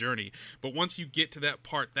taken your journey. But once you get to that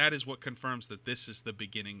part, that is what confirms that this is the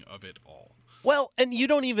beginning of it all. Well, and you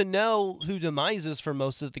don't even know who Demise is for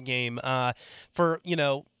most of the game.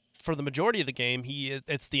 For the majority of the game,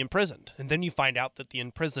 it's the Imprisoned. And then you find out that the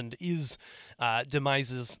Imprisoned is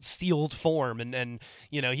Demise's sealed form. And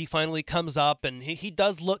he finally comes up, and he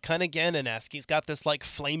does look kind of Ganon-esque. He's got this, like,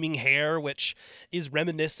 flaming hair, which is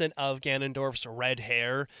reminiscent of Ganondorf's red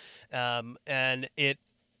hair. And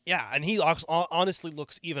he honestly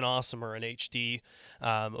looks even awesomer in HD.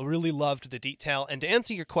 I really loved the detail. And to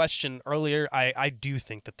answer your question earlier, I do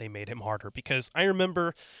think that they made him harder, because I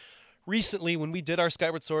remember recently when we did our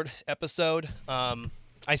Skyward Sword episode,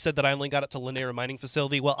 I said that I only got it to Lanayru Mining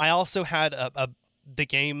Facility. Well, I also had the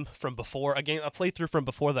game from before, a playthrough from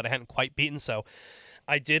before that I hadn't quite beaten, so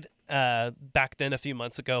I did back then a few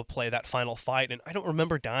months ago play that final fight, and I don't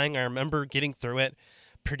remember dying. I remember getting through it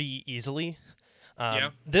pretty easily.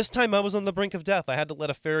 This time I was on the brink of death. I had to let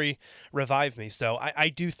a fairy revive me, so I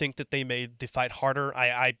do think that they made the fight harder.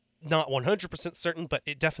 I not 100% certain, but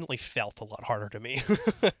it definitely felt a lot harder to me.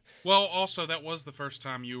 Well, also, that was the first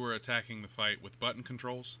time you were attacking the fight with button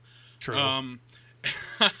controls. True.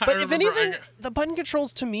 But if anything, the button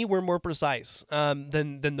controls to me were more precise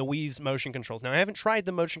than the Wii's motion controls. Now, I haven't tried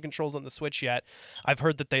the motion controls on the Switch yet. I've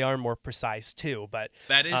heard that they are more precise, too. But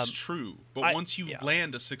that is true. But once you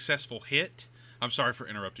land a successful hit... I'm sorry for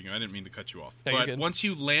interrupting you. I didn't mean to cut you off. No, but once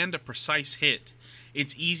you land a precise hit,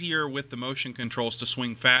 it's easier with the motion controls to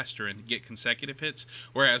swing faster and get consecutive hits,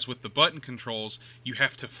 whereas with the button controls, you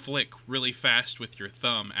have to flick really fast with your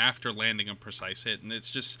thumb after landing a precise hit. And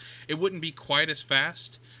it wouldn't be quite as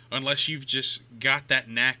fast unless you've just got that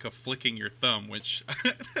knack of flicking your thumb, which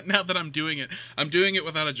now that I'm doing it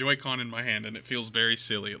without a Joy-Con in my hand, and it feels very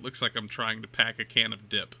silly. It looks like I'm trying to pack a can of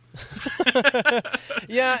dip.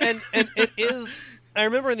 Yeah, and it is... I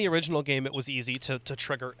remember in the original game it was easy to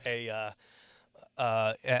trigger a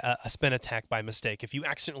spin attack by mistake. If you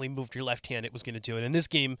accidentally moved your left hand, it was going to do it. In this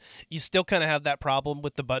game, you still kind of have that problem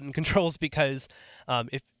with the button controls, because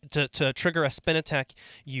if to trigger a spin attack,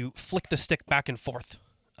 you flick the stick back and forth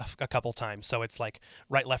a couple times, so it's like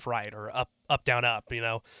right, left, right, or up, down, up,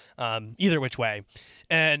 either which way.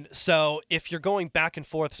 And so if you're going back and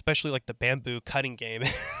forth, especially like the bamboo cutting game,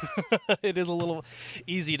 it is a little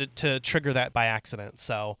easy to trigger that by accident.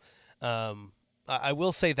 So I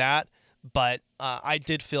will say that, but I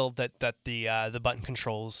did feel that the button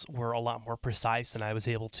controls were a lot more precise, and I was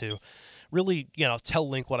able to really tell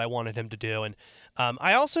Link what I wanted him to do. And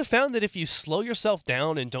I also found that if you slow yourself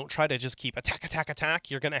down and don't try to just keep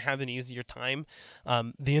attack, you're going to have an easier time.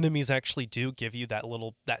 The enemies actually do give you that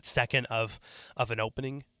second of an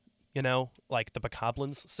opening, like the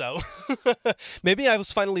Bokoblins. So maybe I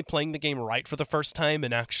was finally playing the game right for the first time,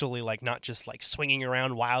 and actually like not just like swinging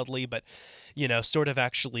around wildly, but sort of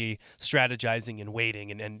actually strategizing and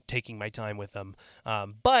waiting and taking my time with them.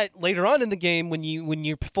 But later on in the game, when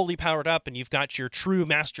you're fully powered up and you've got your true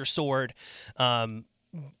Master Sword, a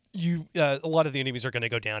lot of the enemies are going to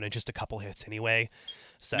go down in just a couple hits anyway.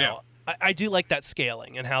 So I do like that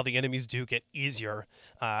scaling and how the enemies do get easier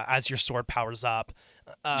as your sword powers up.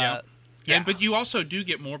 Yeah. Yeah. But you also do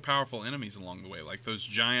get more powerful enemies along the way, like those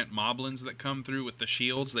giant moblins that come through with the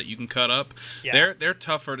shields that you can cut up. Yeah. They're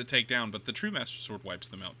tougher to take down, but the True Master Sword wipes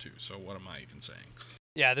them out too. So what am I even saying?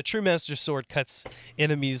 Yeah, the True Master Sword cuts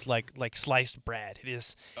enemies like sliced bread. It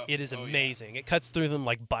is amazing. It cuts through them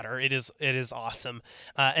like butter. It is awesome.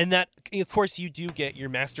 And that, of course, you do get your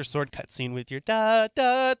Master Sword cutscene with your da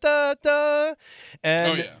da da da.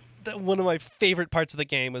 And one of my favorite parts of the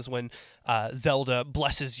game is when Zelda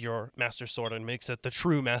blesses your Master Sword and makes it the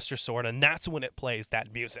True Master Sword, and that's when it plays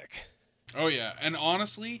that music. Oh yeah, and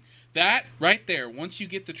honestly, that right there, once you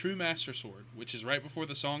get the True Master Sword, which is right before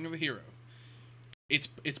the Song of the Hero,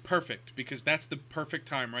 it's perfect, because that's the perfect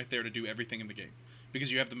time right there to do everything in the game. Because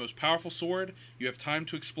you have the most powerful sword, you have time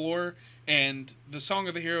to explore, and the Song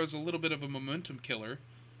of the Hero is a little bit of a momentum killer,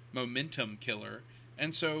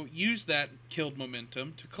 and so use that killed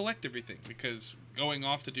momentum to collect everything, because going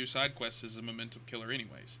off to do side quests is a momentum killer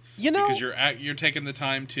anyways. You know, because you're taking the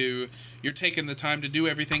time to do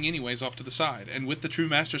everything anyways off to the side. And with the True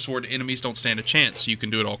Master Sword, enemies don't stand a chance. So you can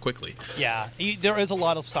do it all quickly. Yeah, there is a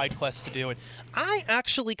lot of side quests to do, and I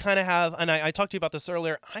actually kind of have, and I talked to you about this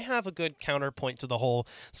earlier, I have a good counterpoint to the whole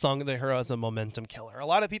Song of the Hero as a momentum killer. A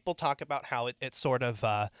lot of people talk about how it sort of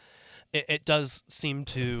it does seem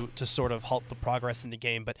to sort of halt the progress in the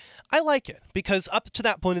game, but I like it, because up to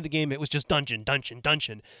that point of the game, it was just dungeon,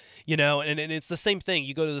 you know, and it's the same thing.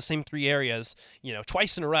 You go to the same 3 areas, you know,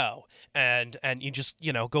 twice in a row, and you just,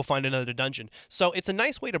 you know, go find another dungeon. So it's a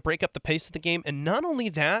nice way to break up the pace of the game, and not only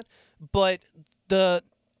that, but the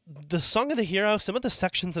Song of the Hero, some of the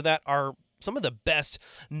sections of that are some of the best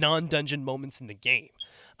non-dungeon moments in the game.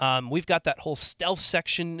 We've got that whole stealth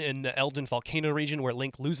section in the Eldin Volcano region where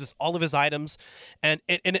Link loses all of his items, and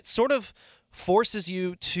it sort of forces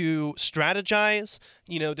you to strategize,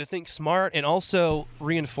 you know, to think smart, and also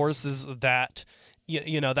reinforces that,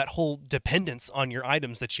 you know, that whole dependence on your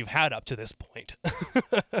items that you've had up to this point.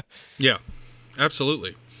 Yeah,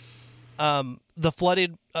 absolutely. The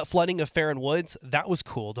flooding of Farron Woods, that was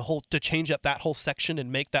cool. To change up that whole section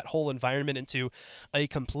and make that whole environment into a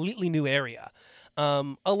completely new area.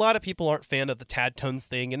 A lot of people aren't fan of the Tad Tones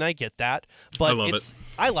thing, and I get that, but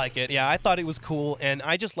I like it. Yeah, I thought it was cool, and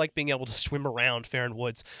I just like being able to swim around Farron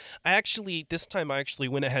Woods. This time I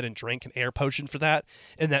went ahead and drank an air potion for that,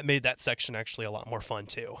 and that made that section actually a lot more fun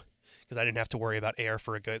too, because I didn't have to worry about air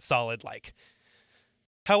for a good solid, like,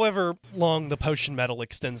 however long the potion medal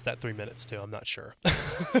extends that 3 minutes to. I'm not sure.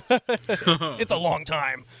 It's a long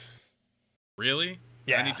time. Really?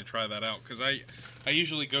 Yeah. I need to try that out, because I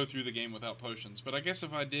usually go through the game without potions, but I guess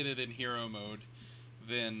if I did it in hero mode,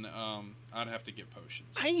 then I'd have to get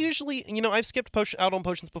potions. I usually, you know, I've skipped out on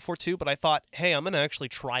potions before too, but I thought, hey, I'm going to actually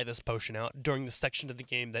try this potion out during the section of the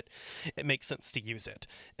game that it makes sense to use it.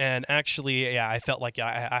 And actually, yeah, I felt like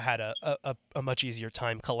I had a much easier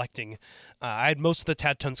time collecting. I had most of the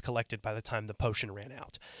Tad Tones collected by the time the potion ran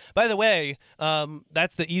out. By the way,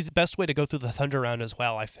 that's the best way to go through the Thunder Round as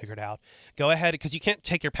well, I figured out. Go ahead, because you can't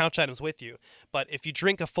take your pouch items with you, but if you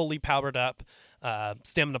drink a fully powered up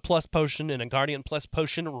Stamina Plus potion and a Guardian Plus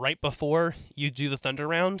potion right before you do the Thunder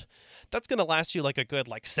Round, that's going to last you like a good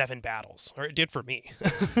 7 battles, or it did for me.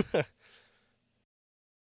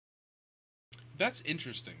 That's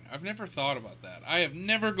interesting. I've never thought about that. I have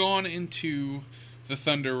never gone into the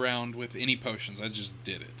Thunder Round with any potions. I just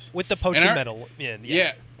did it. With the potion medal in.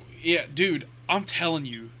 Yeah, dude, I'm telling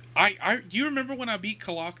you. Do you remember when I beat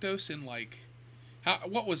Kaloctos in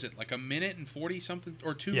what was it, like a minute and 40 something,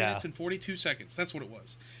 or 2 minutes and 42 seconds? That's what it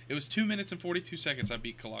was. It was 2 minutes and 42 seconds I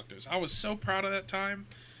beat Kaloctos. I was so proud of that time.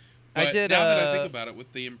 But I did. Now that I think about it,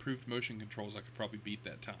 with the improved motion controls, I could probably beat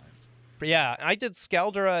that time. But yeah, I did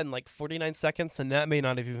Scaldera in 49 seconds, and that may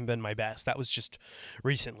not have even been my best. That was just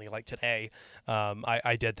recently, like today.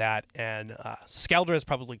 I did that, and Scaldera is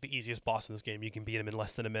probably the easiest boss in this game. You can beat him in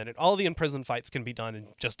less than a minute. All the imprisoned fights can be done in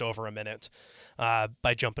just over a minute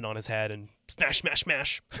by jumping on his head and smash, smash,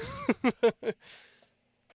 smash.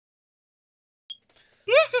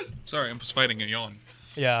 Sorry, I was fighting a yawn.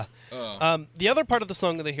 Yeah. The other part of the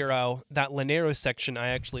Song of the Hero, that Lanero section, I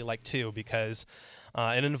actually like too, because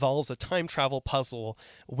it involves a time travel puzzle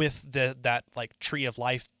with that Tree of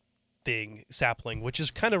Life thing sapling, which is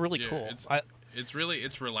kind of really cool. It's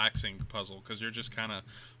relaxing puzzle, because you're just kind of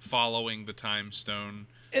following the time stone,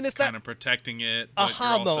 and it's kind of protecting it.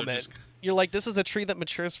 Aha moment. you're like, this is a tree that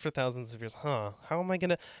matures for thousands of years. Huh? How am I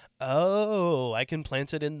gonna? Oh, I can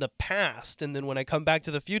plant it in the past, and then when I come back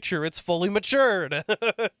to the future, it's fully matured.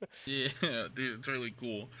 Yeah, dude, it's really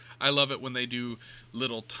cool. I love it when they do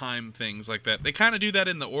little time things like that. They kind of do that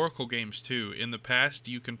in the Oracle games too. In the past,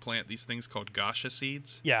 you can plant these things called Gasha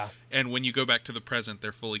seeds. Yeah. And when you go back to the present,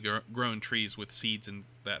 they're fully grown trees with seeds and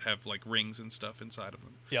that have like rings and stuff inside of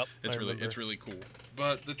them. Yep. It's really cool.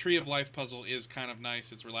 But the Tree of Life puzzle is kind of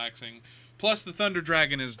nice. It's relaxing. Plus, the Thunder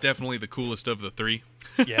Dragon is definitely the coolest of the three.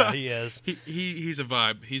 Yeah, he is. He's a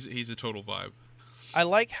vibe. He's a total vibe. I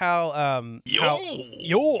like how yeah,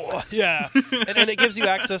 and it gives you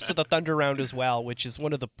access to the Thunder Round as well, which is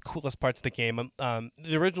one of the coolest parts of the game.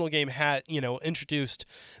 The original game had introduced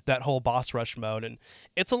that whole boss rush mode, and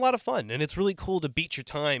it's a lot of fun, and it's really cool to beat your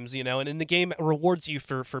times, and in the game it rewards you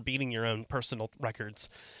for beating your own personal records.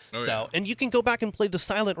 And you can go back and play the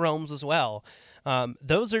Silent Realms as well.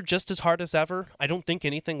 Those are just as hard as ever. I don't think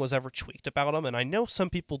anything was ever tweaked about them, and I know some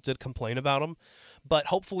people did complain about them, but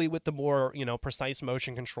hopefully with the more precise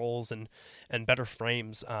motion controls and better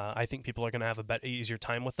frames, I think people are going to have a easier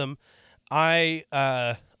time with them. I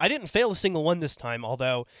didn't fail a single one this time,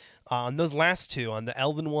 although on those last two, on the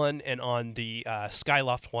Elven one and on the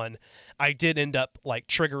Skyloft one, I did end up like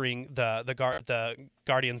triggering the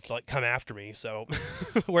Guardians to like come after me. So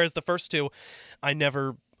whereas the first two, I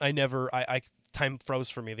time froze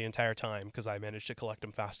for me the entire time because I managed to collect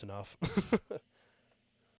them fast enough.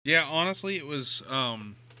 Yeah, honestly, it was a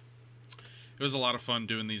lot of fun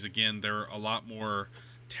doing these again. They're a lot more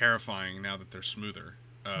terrifying now that they're smoother.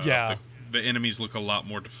 The enemies look a lot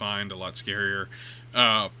more defined, a lot scarier.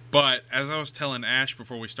 But as I was telling Ash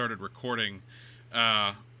before we started recording,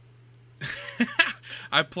 I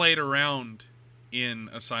played around in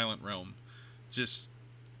a Silent Realm.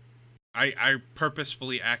 I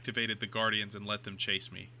purposefully activated the Guardians and let them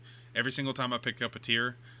chase me. Every single time I picked up a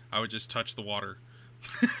tear, I would just touch the water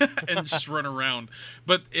and just run around.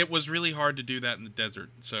 But it was really hard to do that in the desert.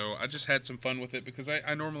 So I just had some fun with it because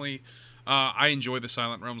I normally I enjoy the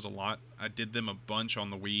Silent Realms a lot. I did them a bunch on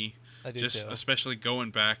the Wii. I do too. Especially going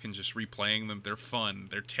back and just replaying them. They're fun.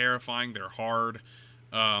 They're terrifying. They're hard.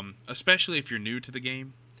 Especially if you're new to the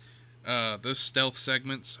game. Those stealth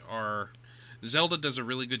segments are... Zelda does a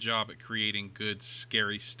really good job at creating good,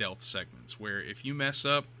 scary stealth segments, where if you mess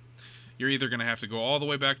up, you're either going to have to go all the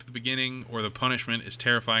way back to the beginning, or the punishment is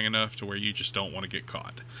terrifying enough to where you just don't want to get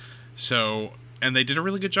caught. So, and they did a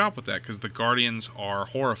really good job with that, because the Guardians are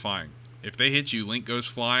horrifying. If they hit you, Link goes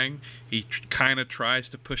flying, he kind of tries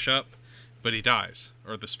to push up, but he dies,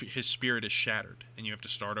 or his spirit is shattered, and you have to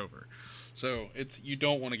start over. So, you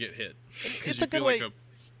don't want to get hit. It's a good way.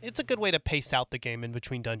 It's a good way to pace out the game in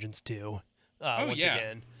between dungeons too.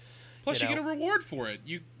 Again, plus you get a reward for it.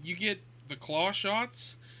 You get the claw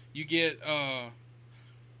shots, you get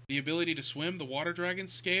the ability to swim, the water dragon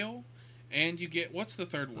scale, and you get, what's the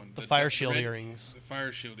third one? The fire shield earrings. The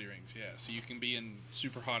fire shield earrings, yeah. So you can be in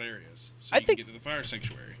super hot areas. So you can get to the fire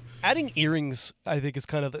sanctuary. Adding earrings, I think, is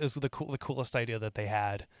kind of the coolest idea that they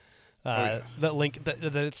had. That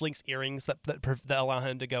it's Link's earrings that allow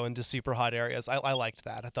him to go into super hot areas. I liked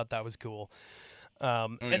that. I thought that was cool.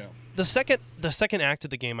 The second act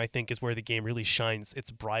of the game, I think, is where the game really shines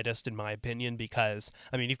its brightest, in my opinion, because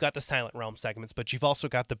you've got the Silent Realm segments, but you've also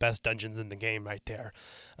got the best dungeons in the game right there,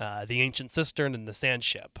 the Ancient Cistern and the Sand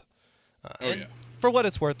Ship. For what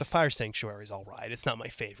it's worth, the Fire Sanctuary is all right. It's not my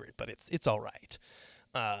favorite, but it's all right.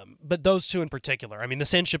 But those two in particular, the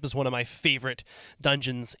Sand Ship is one of my favorite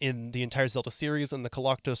dungeons in the entire Zelda series, and the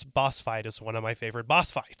Koloktos boss fight is one of my favorite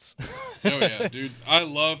boss fights. Oh yeah, dude. I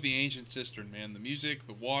love the Ancient Cistern, man. The music,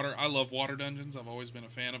 the water. I love water dungeons. I've always been a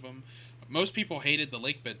fan of them. Most people hated the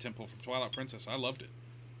Lakebed Temple from Twilight Princess. I loved it.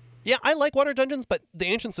 Yeah, I like water dungeons, but the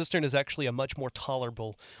Ancient Cistern is actually a much more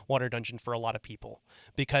tolerable water dungeon for a lot of people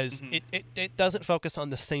because it doesn't focus on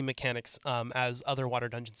the same mechanics as other water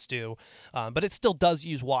dungeons do, but it still does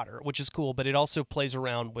use water, which is cool, but it also plays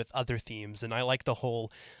around with other themes, and I like the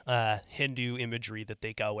whole Hindu imagery that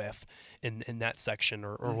they go with in that section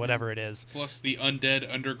or whatever it is. Plus the undead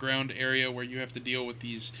underground area where you have to deal with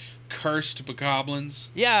these cursed bokoblins.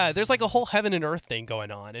 Yeah, there's like a whole heaven and earth thing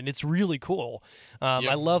going on, and it's really cool.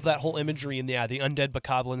 I love that whole imagery, and the undead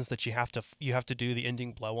bokoblins that you have to do the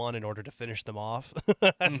ending blow on in order to finish them off.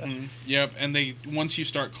 Yep, and once you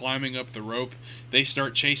start climbing up the rope, they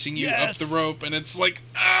start chasing you up the rope, and it's like,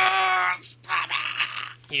 stop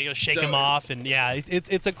it! You go shake them off, and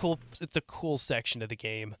it's a cool section of the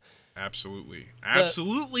game. Absolutely,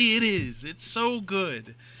 it is. It's so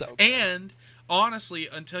good. And honestly,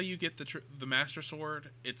 until you get the Master Sword,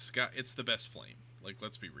 it's the best flame. Like,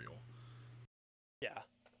 let's be real. Yeah.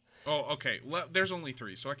 Oh, okay. Well, there's only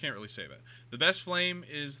 3, so I can't really say that. The best flame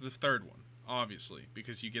is the third one, obviously,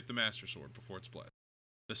 because you get the Master Sword before it's blessed.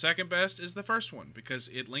 The second best is the first one, because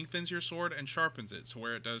it lengthens your sword and sharpens it, so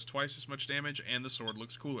where it does twice as much damage, and the sword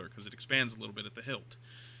looks cooler, because it expands a little bit at the hilt.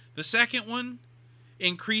 The second one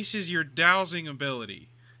increases your dowsing ability.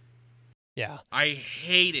 Yeah. I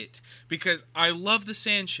hate it because I love the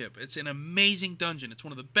Sand Ship. It's an amazing dungeon. It's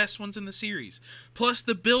one of the best ones in the series. Plus,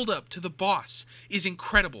 the build-up to the boss is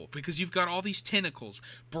incredible because you've got all these tentacles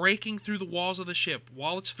breaking through the walls of the ship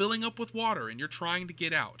while it's filling up with water and you're trying to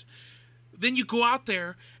get out. Then you go out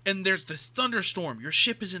there, and there's this thunderstorm. Your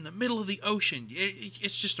ship is in the middle of the ocean.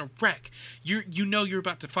 It's just a wreck. You know you're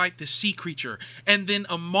about to fight this sea creature, and then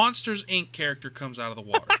a Monsters, Inc. character comes out of the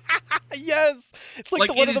water. Yes! It's like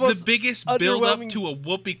it is the biggest build-up to a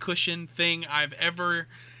whoopee cushion thing I've ever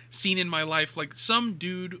seen in my life. Like, some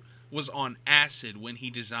dude was on acid when he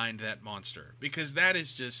designed that monster, because that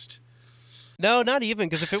is just... No, not even,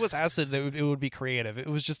 because if it was acid, it would be creative. It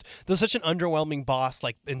was just, there's such an underwhelming boss,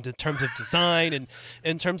 like, in terms of design and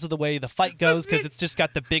in terms of the way the fight goes, because it's just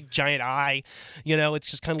got the big giant eye. You know, it's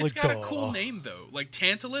just kind of like, it's got a cool name, though. Like,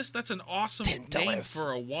 Tantalus, that's an awesome name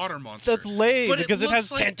for a water monster. That's lame, but because it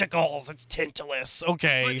has tentacles. It's Tantalus.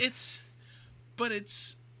 Okay. But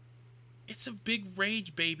it's a big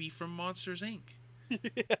rage baby from Monsters, Inc.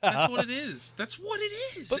 Yeah. That's what it is. That's what it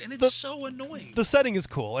is, but and it's so annoying. The setting is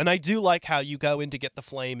cool, and I do like how you go in to get the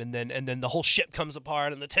flame, and then the whole ship comes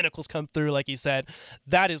apart, and the tentacles come through, like you said.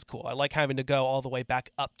 That is cool. I like having to go all the way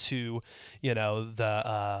back up to, you know,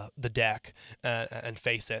 the deck and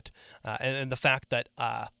face it, and the fact that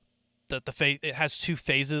it has 2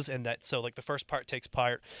 phases, and that so like the first part takes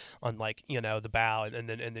part on, like, you know, the bow, and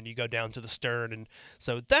then you go down to the stern, and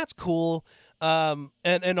so that's cool.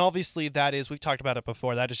 And obviously that is, we've talked about it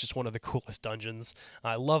before, that is just one of the coolest dungeons.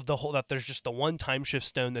 I love that there's just the one time shift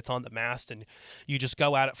stone that's on the mast, and you just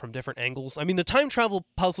go at it from different angles. I mean, the time travel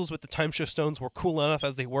puzzles with the time shift stones were cool enough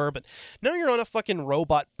as they were, but now you're on a fucking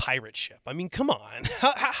robot pirate ship. I mean, come on.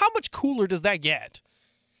 How much cooler does that get?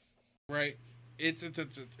 Right. It's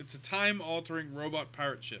a time altering robot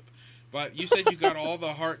pirate ship. But you said you got all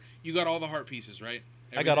the heart pieces, right?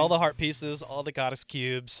 Everything? I got all the heart pieces, all the goddess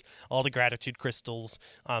cubes, all the gratitude crystals.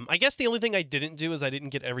 I guess the only thing I didn't do is I didn't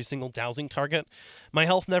get every single dowsing target. My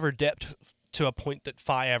health never dipped to a point that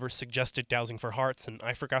Fi ever suggested dowsing for hearts, and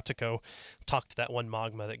I forgot to go talk to that one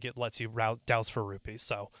Magma that lets you douse for rupees.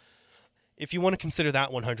 So if you want to consider that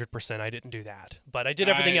 100%, I didn't do that. But I did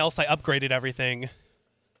everything else. I upgraded everything.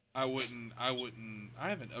 I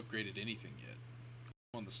haven't upgraded anything yet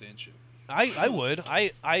on the Sand Ship. I would.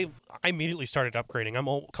 I immediately started upgrading.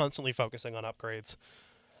 I'm constantly focusing on upgrades.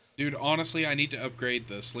 Dude, honestly, I need to upgrade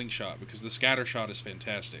the slingshot because the scatter shot is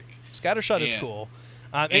fantastic. Scattershot is cool.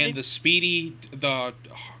 And the speedy, the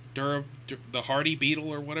hardy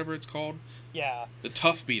beetle or whatever it's called. Yeah. The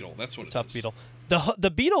tough beetle. That's what it is. Tough beetle.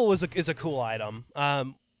 The beetle is a cool item.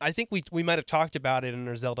 I think we might have talked about it in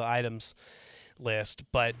our Zelda items list,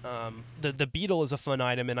 but the beetle is a fun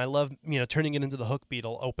item, and I love, you know, turning it into the hook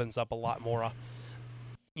beetle opens up a lot more,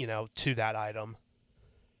 you know, to that item.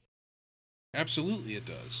 Absolutely, it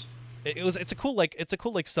does. It's a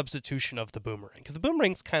cool substitution of the boomerang, because the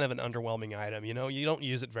boomerang's kind of an underwhelming item. You know, you don't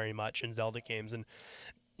use it very much in Zelda games, and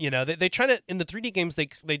you know they try to, in the 3D games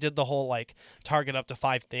they did the whole like target up to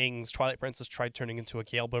 5 things. Twilight Princess tried turning into a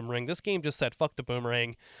Gale boomerang. This game just said fuck the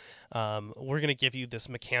boomerang. We're gonna give you this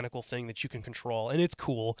mechanical thing that you can control, and it's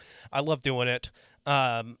cool. I love doing it.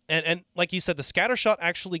 And like you said, the scatter shot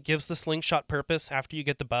actually gives the slingshot purpose after you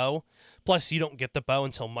get the bow. Plus, you don't get the bow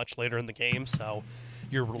until much later in the game, so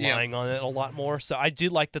you're relying on it a lot more. So I do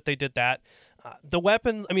like that they did that. The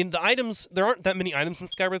weapons, I mean, the items, there aren't that many items in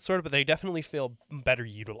Skyward Sword, but they definitely feel better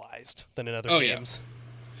utilized than in other games.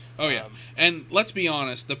 Yeah. Oh, yeah. And let's be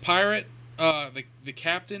honest, the pirate, the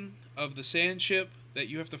captain of the Sand Ship that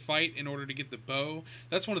you have to fight in order to get the bow,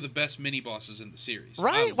 that's one of the best mini-bosses in the series.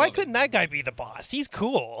 Right? Why couldn't that guy be the boss? He's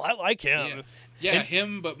cool. I like him. Yeah,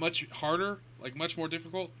 him, but much harder, like much more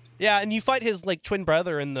difficult. Yeah, and you fight his like twin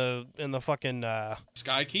brother in the fucking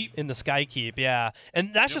Skykeep. In the Skykeep, yeah,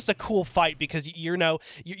 and that's just a cool fight because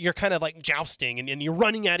you're kind of like jousting and you're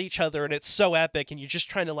running at each other, and it's so epic, and you're just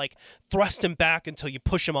trying to like thrust him back until you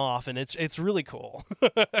push him off, and it's really cool.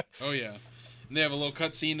 Oh yeah, and they have a little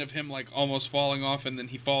cutscene of him like almost falling off, and then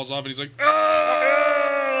he falls off, and he's like,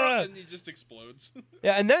 ah! And he just explodes.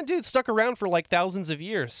 Yeah, and that dude stuck around for like thousands of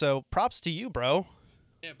years, so props to you, bro.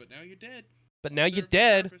 Yeah, but now you're dead. But now you're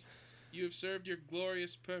dead. You have served your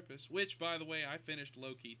glorious purpose, which, by the way, I finished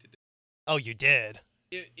Loki today. Oh, you did?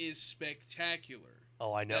 It is spectacular.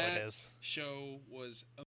 Oh, I know it is. Show was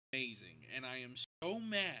amazing, and I am so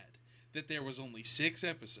mad that there was only 6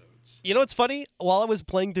 episodes. You know what's funny? While I was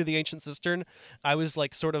playing through the Ancient Cistern, I was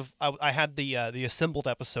like, I had the assembled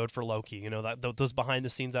episode for Loki. You know, that those behind the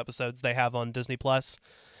scenes episodes they have on Disney Plus.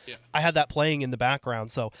 Yeah. I had that playing in the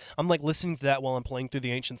background, so I'm like listening to that while I'm playing through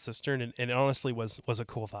the Ancient Cistern, and it honestly was a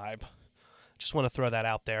cool vibe. Just want to throw that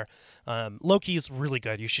out there. Loki is really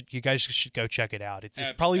good. You guys should go check it out.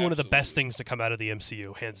 It's probably one of the best things to come out of the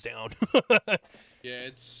MCU, hands down. Yeah,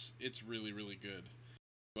 it's really, really good.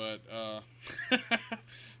 But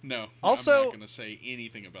no, also, I'm not going to say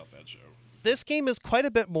anything about that show. This game is quite a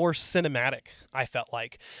bit more cinematic, I felt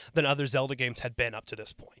like, than other Zelda games had been up to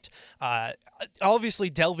this point. Obviously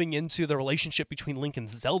delving into the relationship between Link and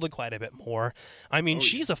Zelda quite a bit more. I mean,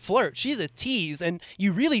 she's a flirt, she's a tease, and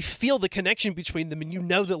you really feel the connection between them, and you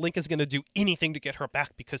know that Link is going to do anything to get her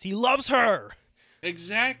back because he loves her.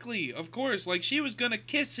 Exactly, of course. Like, she was going to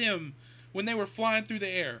kiss him when they were flying through the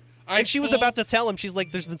air. And she was about to tell him, she's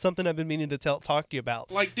like, there's been something I've been meaning to talk to you about.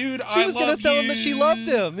 Like, dude, she was going to tell him that she loved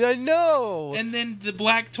him. I know. And then the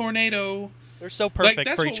black tornado. They're so perfect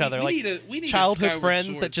for each other. We need childhood a friends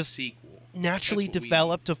Sword that just sequel. naturally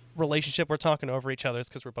developed a relationship. We're talking over each other. It's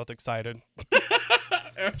because we're both excited.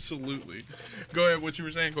 Absolutely. Go ahead. What you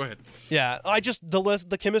were saying? Go ahead. Yeah,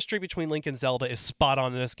 the chemistry between Link and Zelda is spot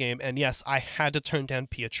on in this game. And yes, I had to turn down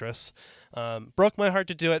Beatrice. Broke my heart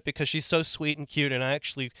to do it because she's so sweet and cute, and I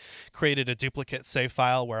actually created a duplicate save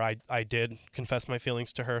file where I did confess my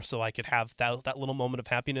feelings to her so I could have that little moment of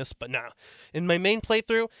happiness. But nah, in my main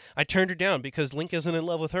playthrough, I turned her down because Link isn't in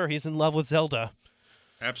love with her. He's in love with Zelda.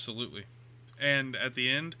 Absolutely. And at the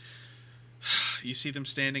end, you see them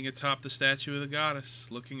standing atop the statue of the goddess,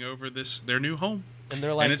 looking over their new home. And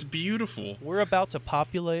they're like, and it's beautiful. We're about to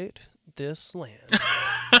populate this land.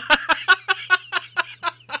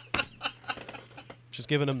 Just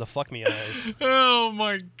giving him the fuck me eyes. Oh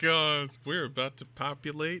my god. We're about to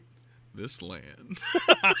populate this land.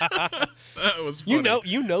 That was funny.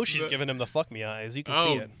 You know she's giving him the fuck me eyes. You can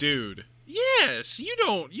see it. Oh, dude. Yes, you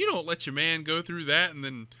don't let your man go through that and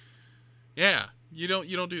then you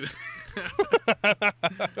don't do that.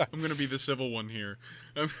 I'm going to be the civil one here.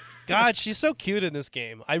 God, she's so cute in this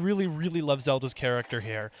game. I really, really love Zelda's character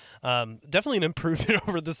here. Definitely an improvement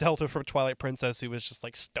over the Zelda from Twilight Princess, who was just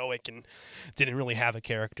like stoic and didn't really have a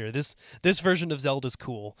character. This version of Zelda's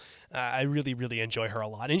cool. I really, really enjoy her a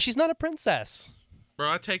lot. And she's not a princess.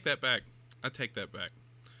 Bro, I take that back.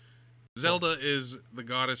 Zelda is the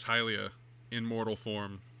goddess Hylia in mortal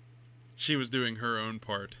form. She was doing her own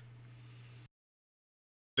part.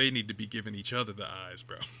 They need to be giving each other the eyes,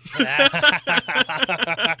 bro.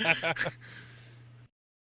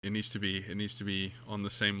 It needs to be on the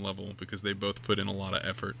same level because they both put in a lot of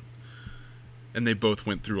effort, and they both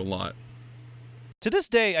went through a lot. To this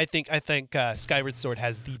day, I think Skyward Sword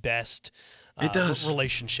has the best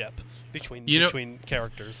relationship between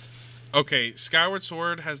characters. Okay, Skyward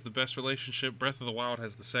Sword has the best relationship. Breath of the Wild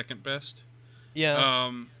has the second best. Yeah.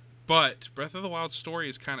 But Breath of the Wild story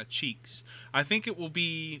is kind of cheeks. I think it will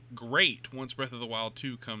be great once Breath of the Wild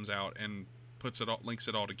 2 comes out and links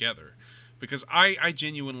it all together. Because I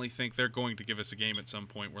genuinely think they're going to give us a game at some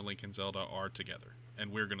point where Link and Zelda are together,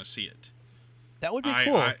 and we're going to see it. That would be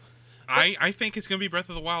cool. I think it's going to be Breath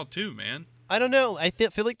of the Wild 2, man. I don't know. I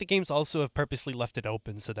feel like the games also have purposely left it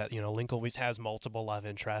open so that, Link always has multiple love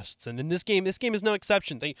interests. And in this game is no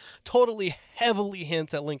exception. They totally heavily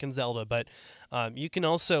hint at Link and Zelda, but you can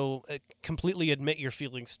also completely admit your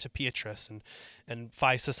feelings to Beatrice. And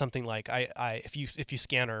Fi says something like, if you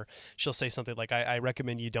scan her, she'll say something like, I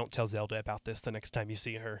recommend you don't tell Zelda about this the next time you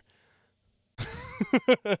see her.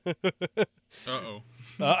 Uh-oh.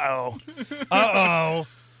 Uh-oh. Uh-oh.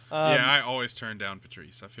 I always turn down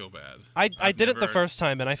Patrice. I feel bad. I did it the first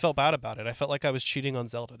time, and I felt bad about it. I felt like I was cheating on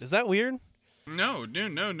Zelda. Is that weird? No,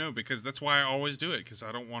 because that's why I always do it, because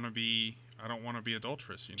I don't want to be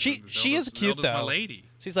adulterous. She is cute, Zelda's though. My lady.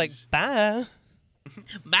 She's like, bye.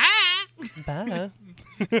 Bye.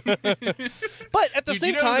 But at the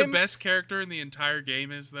same time, the best character in the entire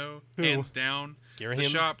game is, though? Who? Hands down.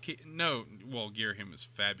 Girahim? Girahim is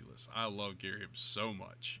fabulous. I love Girahim so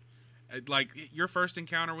much. Like, your first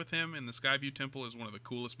encounter with him in the Skyview Temple is one of the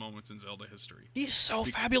coolest moments in Zelda history. He's so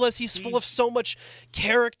fabulous. He's full of so much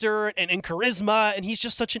character and charisma, and he's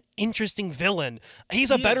just such an interesting villain.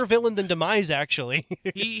 He's a better villain than Demise, actually.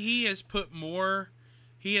 he has put more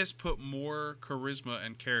charisma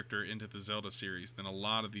and character into the Zelda series than a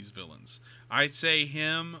lot of these villains. I'd say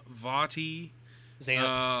him, Vaati,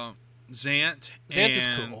 Zant. Zant is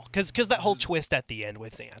cool because that whole twist at the end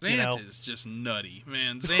with Zant. Zant is just nutty,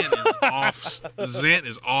 man. Zant is off. Zant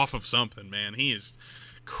is off of something, man. He is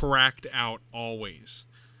cracked out always.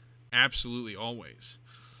 Absolutely, always.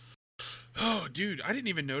 Oh, dude, I didn't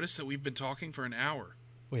even notice that we've been talking for an hour.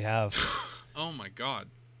 We have. Oh my god.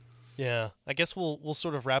 Yeah, I guess we'll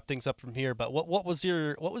sort of wrap things up from here. But what was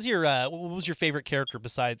your favorite character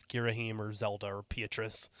besides Girahim or Zelda or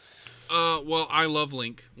Beatrice? Well, I love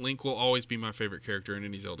Link. Link will always be my favorite character in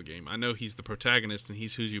any Zelda game. I know he's the protagonist and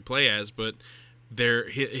he's who you play as, but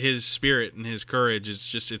his spirit and his courage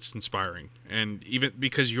it's inspiring. And even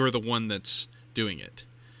because you're the one that's doing it.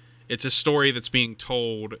 It's a story that's being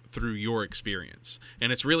told through your experience.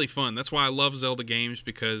 And it's really fun. That's why I love Zelda games,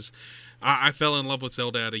 because I fell in love with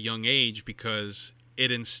Zelda at a young age because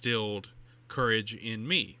it instilled courage in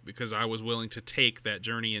me, because I was willing to take that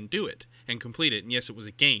journey and do it and complete it. And yes, it was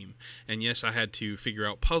a game. And yes, I had to figure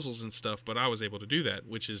out puzzles and stuff, but I was able to do that,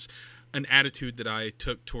 which is an attitude that I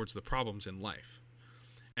took towards the problems in life.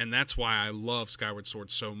 And that's why I love Skyward Sword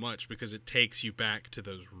so much, because it takes you back to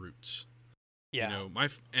those roots. Yeah. You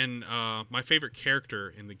know, my favorite character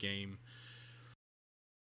in the game,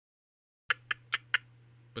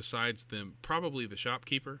 besides them, probably the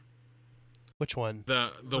shopkeeper. Which one?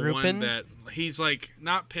 The Rupin? one that he's like,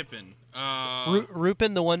 not Pippin.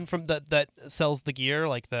 Rupin, the one from that sells the gear,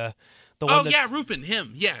 like the one. Oh that's... yeah, Rupin.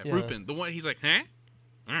 Him. Yeah, Rupin. The one he's like, huh?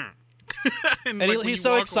 and like, he's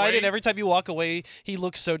so excited away, every time you walk away. He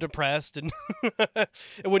looks so depressed, and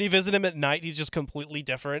and when you visit him at night, he's just completely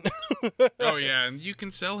different. Oh yeah, and you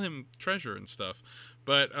can sell him treasure and stuff.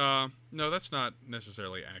 But no, that's not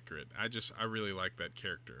necessarily accurate. I really like that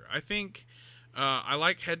character. I think I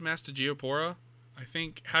like Headmaster Geopora. I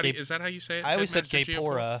think is that how you say it? I always said Headmaster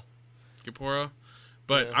Gapora. Gapora.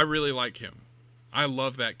 But Yeah. I really like him. I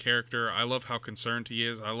love that character. I love how concerned he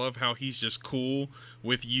is. I love how he's just cool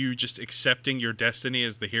with you just accepting your destiny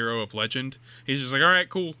as the hero of legend. He's just like, all right,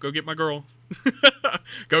 cool, go get my girl.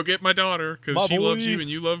 Go get my daughter, because she loves you and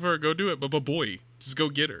you love her. Go do it. But boy, just go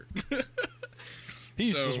get her.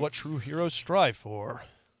 Peace is what true heroes strive for.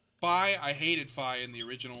 Fi, I hated Fi in the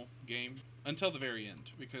original game until the very end,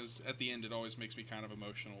 because at the end it always makes me kind of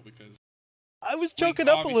emotional, because I was choking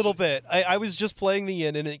up a little bit. I was just playing the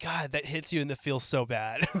end, and God, that hits you and it feels so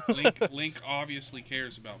bad. Link obviously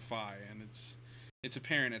cares about Fi, and it's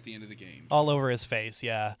apparent at the end of the game. All over his face,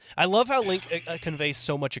 yeah. I love how Link conveys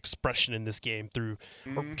so much expression in this game or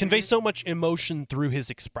conveys so much emotion through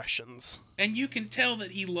his expressions. And you can tell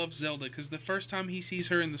that he loves Zelda, because the first time he sees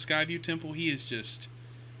her in the Skyview Temple, he is just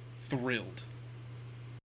thrilled.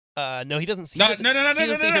 No, he doesn't see. No, her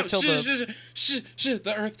till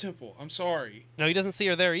the Earth Temple. I'm sorry. No, he doesn't see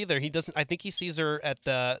her there either. He doesn't. I think he sees her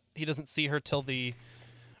He doesn't see her till the.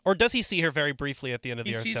 Or does he see her very briefly at the end of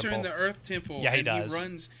the Earth Temple? He sees her in the Earth Temple. Yeah, he and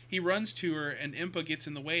does. He runs to her, and Impa gets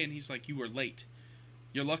in the way, and he's like, "You were late.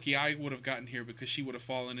 You're lucky I would have gotten here, because she would have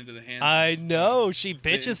fallen into the hands." I know, she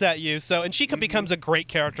bitches at you. So, and she becomes a great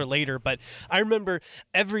character later. But I remember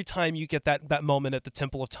every time you get that moment at the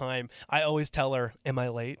Temple of Time, I always tell her, "Am I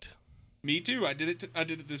late?" Me too. I did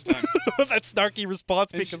it this time. That snarky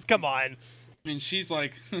response, because come on. And she's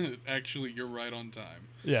like, "Actually, you're right on time."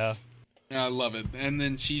 Yeah. I love it. And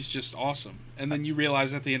then she's just awesome. And then you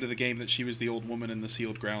realize at the end of the game that she was the old woman in the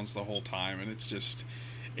sealed grounds the whole time, and it's just.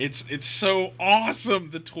 It's so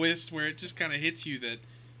awesome, the twist where it just kind of hits you that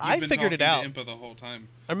I figured it out. To Impa the whole time.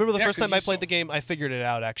 I remember the first time I played the game, I figured it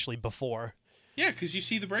out actually before. Yeah, because you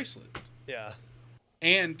see the bracelet. Yeah.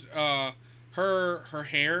 And her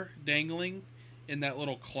hair dangling in that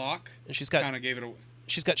little clock. And she's got kind of gave it away.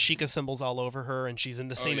 She's got Sheikah symbols all over her, and she's in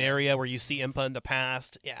the same area where you see Impa in the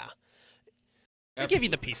past. Yeah. They give you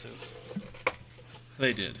the pieces.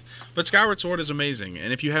 They did. But Skyward Sword is amazing,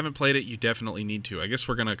 and if you haven't played it, you definitely need to. I guess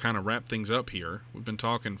we're going to kind of wrap things up here. We've been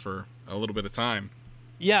talking for a little bit of time.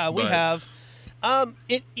 Yeah, we have.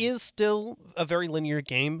 It is still a very linear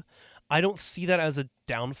game. I don't see that as a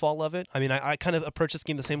downfall of it. I mean, I kind of approach this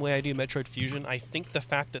game the same way I do Metroid Fusion. I think the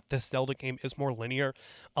fact that this Zelda game is more linear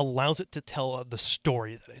allows it to tell the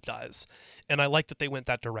story that it does. And I like that they went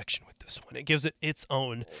that direction with this one. It gives it its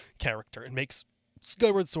own character. It makes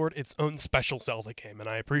Skyward Sword its own special Zelda game, and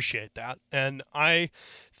I appreciate that. And I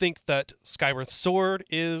think that Skyward Sword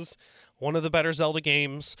is one of the better Zelda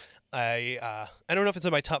games. I don't know if it's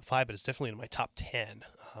in my top 5, but it's definitely in my top 10.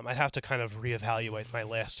 I'd have to kind of reevaluate my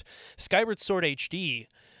list. Skyward Sword HD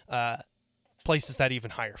places that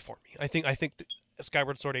even higher for me. I think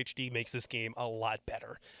Skyward Sword HD makes this game a lot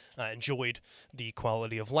better. I enjoyed the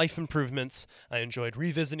quality of life improvements. I enjoyed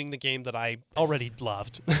revisiting the game that I already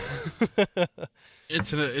loved.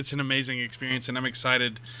 It's an amazing experience, and I'm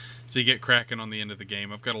excited to get cracking on the end of the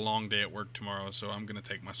game. I've got a long day at work tomorrow, so I'm going to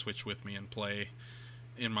take my Switch with me and play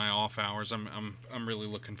in my off hours. I'm really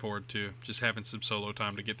looking forward to just having some solo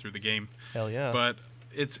time to get through the game. Hell yeah. But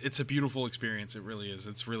it's a beautiful experience. It really is.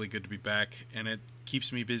 It's really good to be back, and it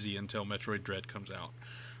keeps me busy until Metroid Dread comes out,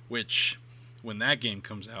 which, when that game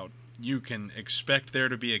comes out, you can expect there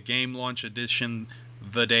to be a game launch edition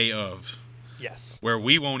the day of. Yes. Where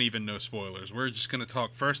we won't even know spoilers. We're just going to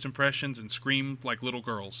talk first impressions and scream like little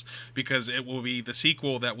girls, because it will be the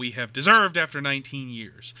sequel that we have deserved after 19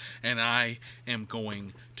 years. And I am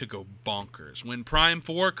going to go bonkers. When Prime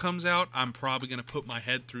 4 comes out, I'm probably going to put my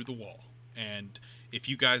head through the wall. And if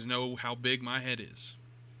you guys know how big my head is,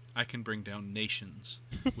 I can bring down nations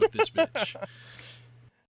with this bitch.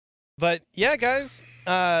 But yeah, guys,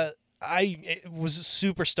 I was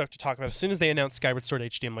super stoked to talk about it. As soon as they announced Skyward Sword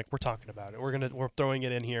HD, I'm like, we're talking about it. We're throwing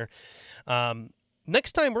it in here.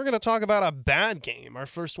 Next time, we're gonna talk about a bad game. Our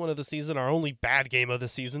first one of the season, our only bad game of the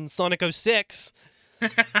season, Sonic 06.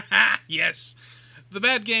 Yes, the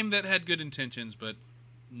bad game that had good intentions, but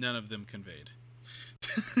none of them conveyed.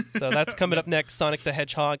 So that's coming up next, Sonic the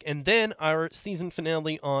Hedgehog, and then our season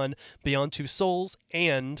finale on Beyond Two Souls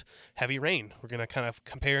and Heavy Rain. We're going to kind of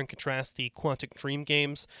compare and contrast the Quantic Dream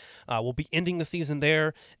games. We'll be ending the season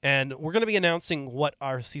there, and we're going to be announcing what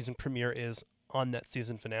our season premiere is on that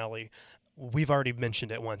season finale. We've already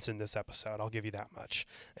mentioned it once in this episode. I'll give you that much.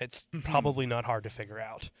 It's probably not hard to figure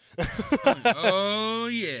out. Oh,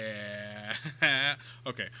 yeah.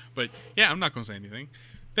 Okay, but yeah, I'm not going to say anything.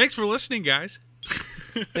 Thanks for listening, guys.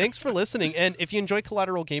 Thanks for listening, and if you enjoy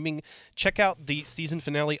Collateral Gaming, check out the season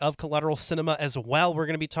finale of Collateral Cinema as well. We're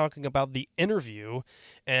going to be talking about The Interview,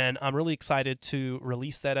 and I'm really excited to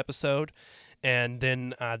release that episode. And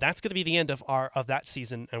then that's going to be the end of that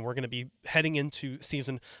season, and we're going to be heading into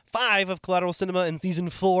season 5 of Collateral Cinema and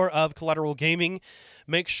season 4 of Collateral Gaming.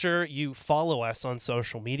 Make sure you follow us on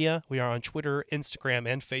social media. We are on Twitter, Instagram,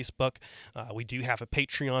 and Facebook. We do have a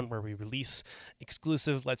Patreon where we release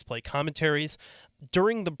exclusive Let's Play commentaries.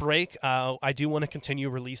 During the break, I do want to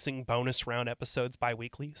continue releasing bonus round episodes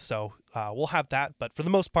bi-weekly, so we'll have that. But for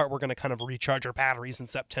the most part, we're going to kind of recharge our batteries in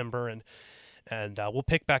September, and we'll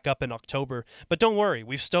pick back up in October. But don't worry,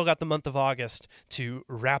 we've still got the month of August to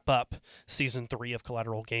wrap up Season 3 of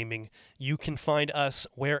Collateral Gaming. You can find us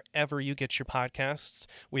wherever you get your podcasts.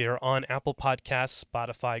 We are on Apple Podcasts,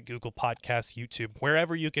 Spotify, Google Podcasts, YouTube,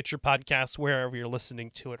 wherever you get your podcasts, wherever you're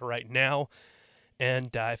listening to it right now.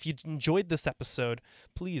 And if you enjoyed this episode,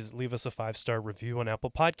 please leave us a 5-star review on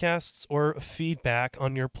Apple Podcasts or feedback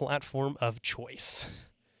on your platform of choice.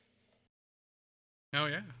 Oh,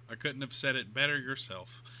 yeah. I couldn't have said it better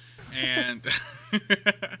yourself. And,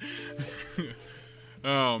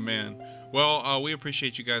 oh, man. Well, we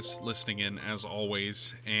appreciate you guys listening in, as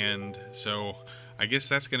always. And so I guess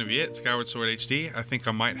that's going to be it. Skyward Sword HD. I think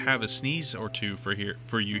I might have a sneeze or two for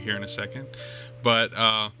you here in a second. But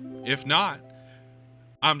if not,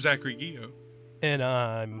 I'm Zachary Gio. And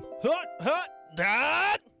I'm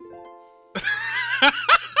Dad.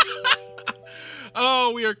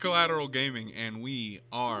 Oh, we are Collateral Gaming, and we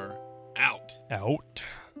are out. Out.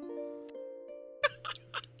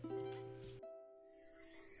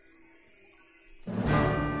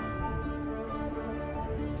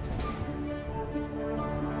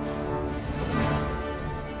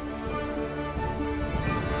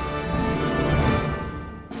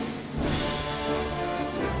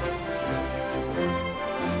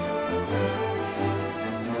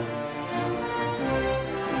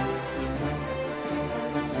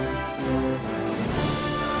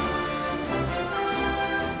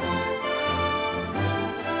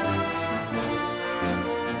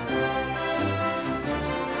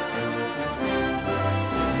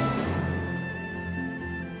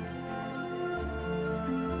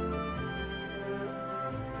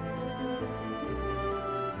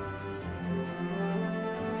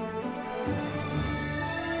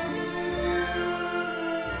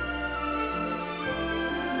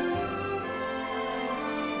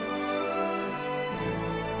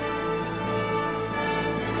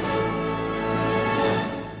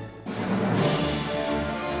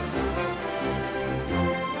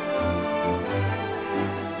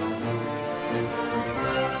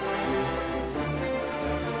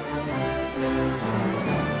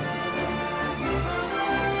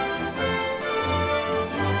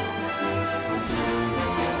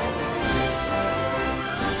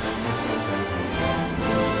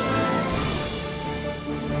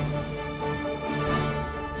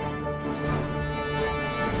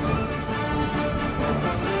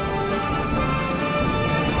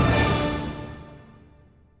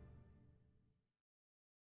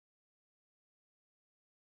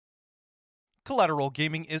 Collateral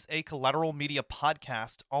Gaming is a Collateral Media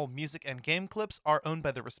podcast. All music and game clips are owned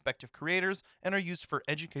by their respective creators and are used for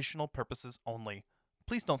educational purposes only.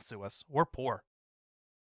 Please don't sue us. We're poor.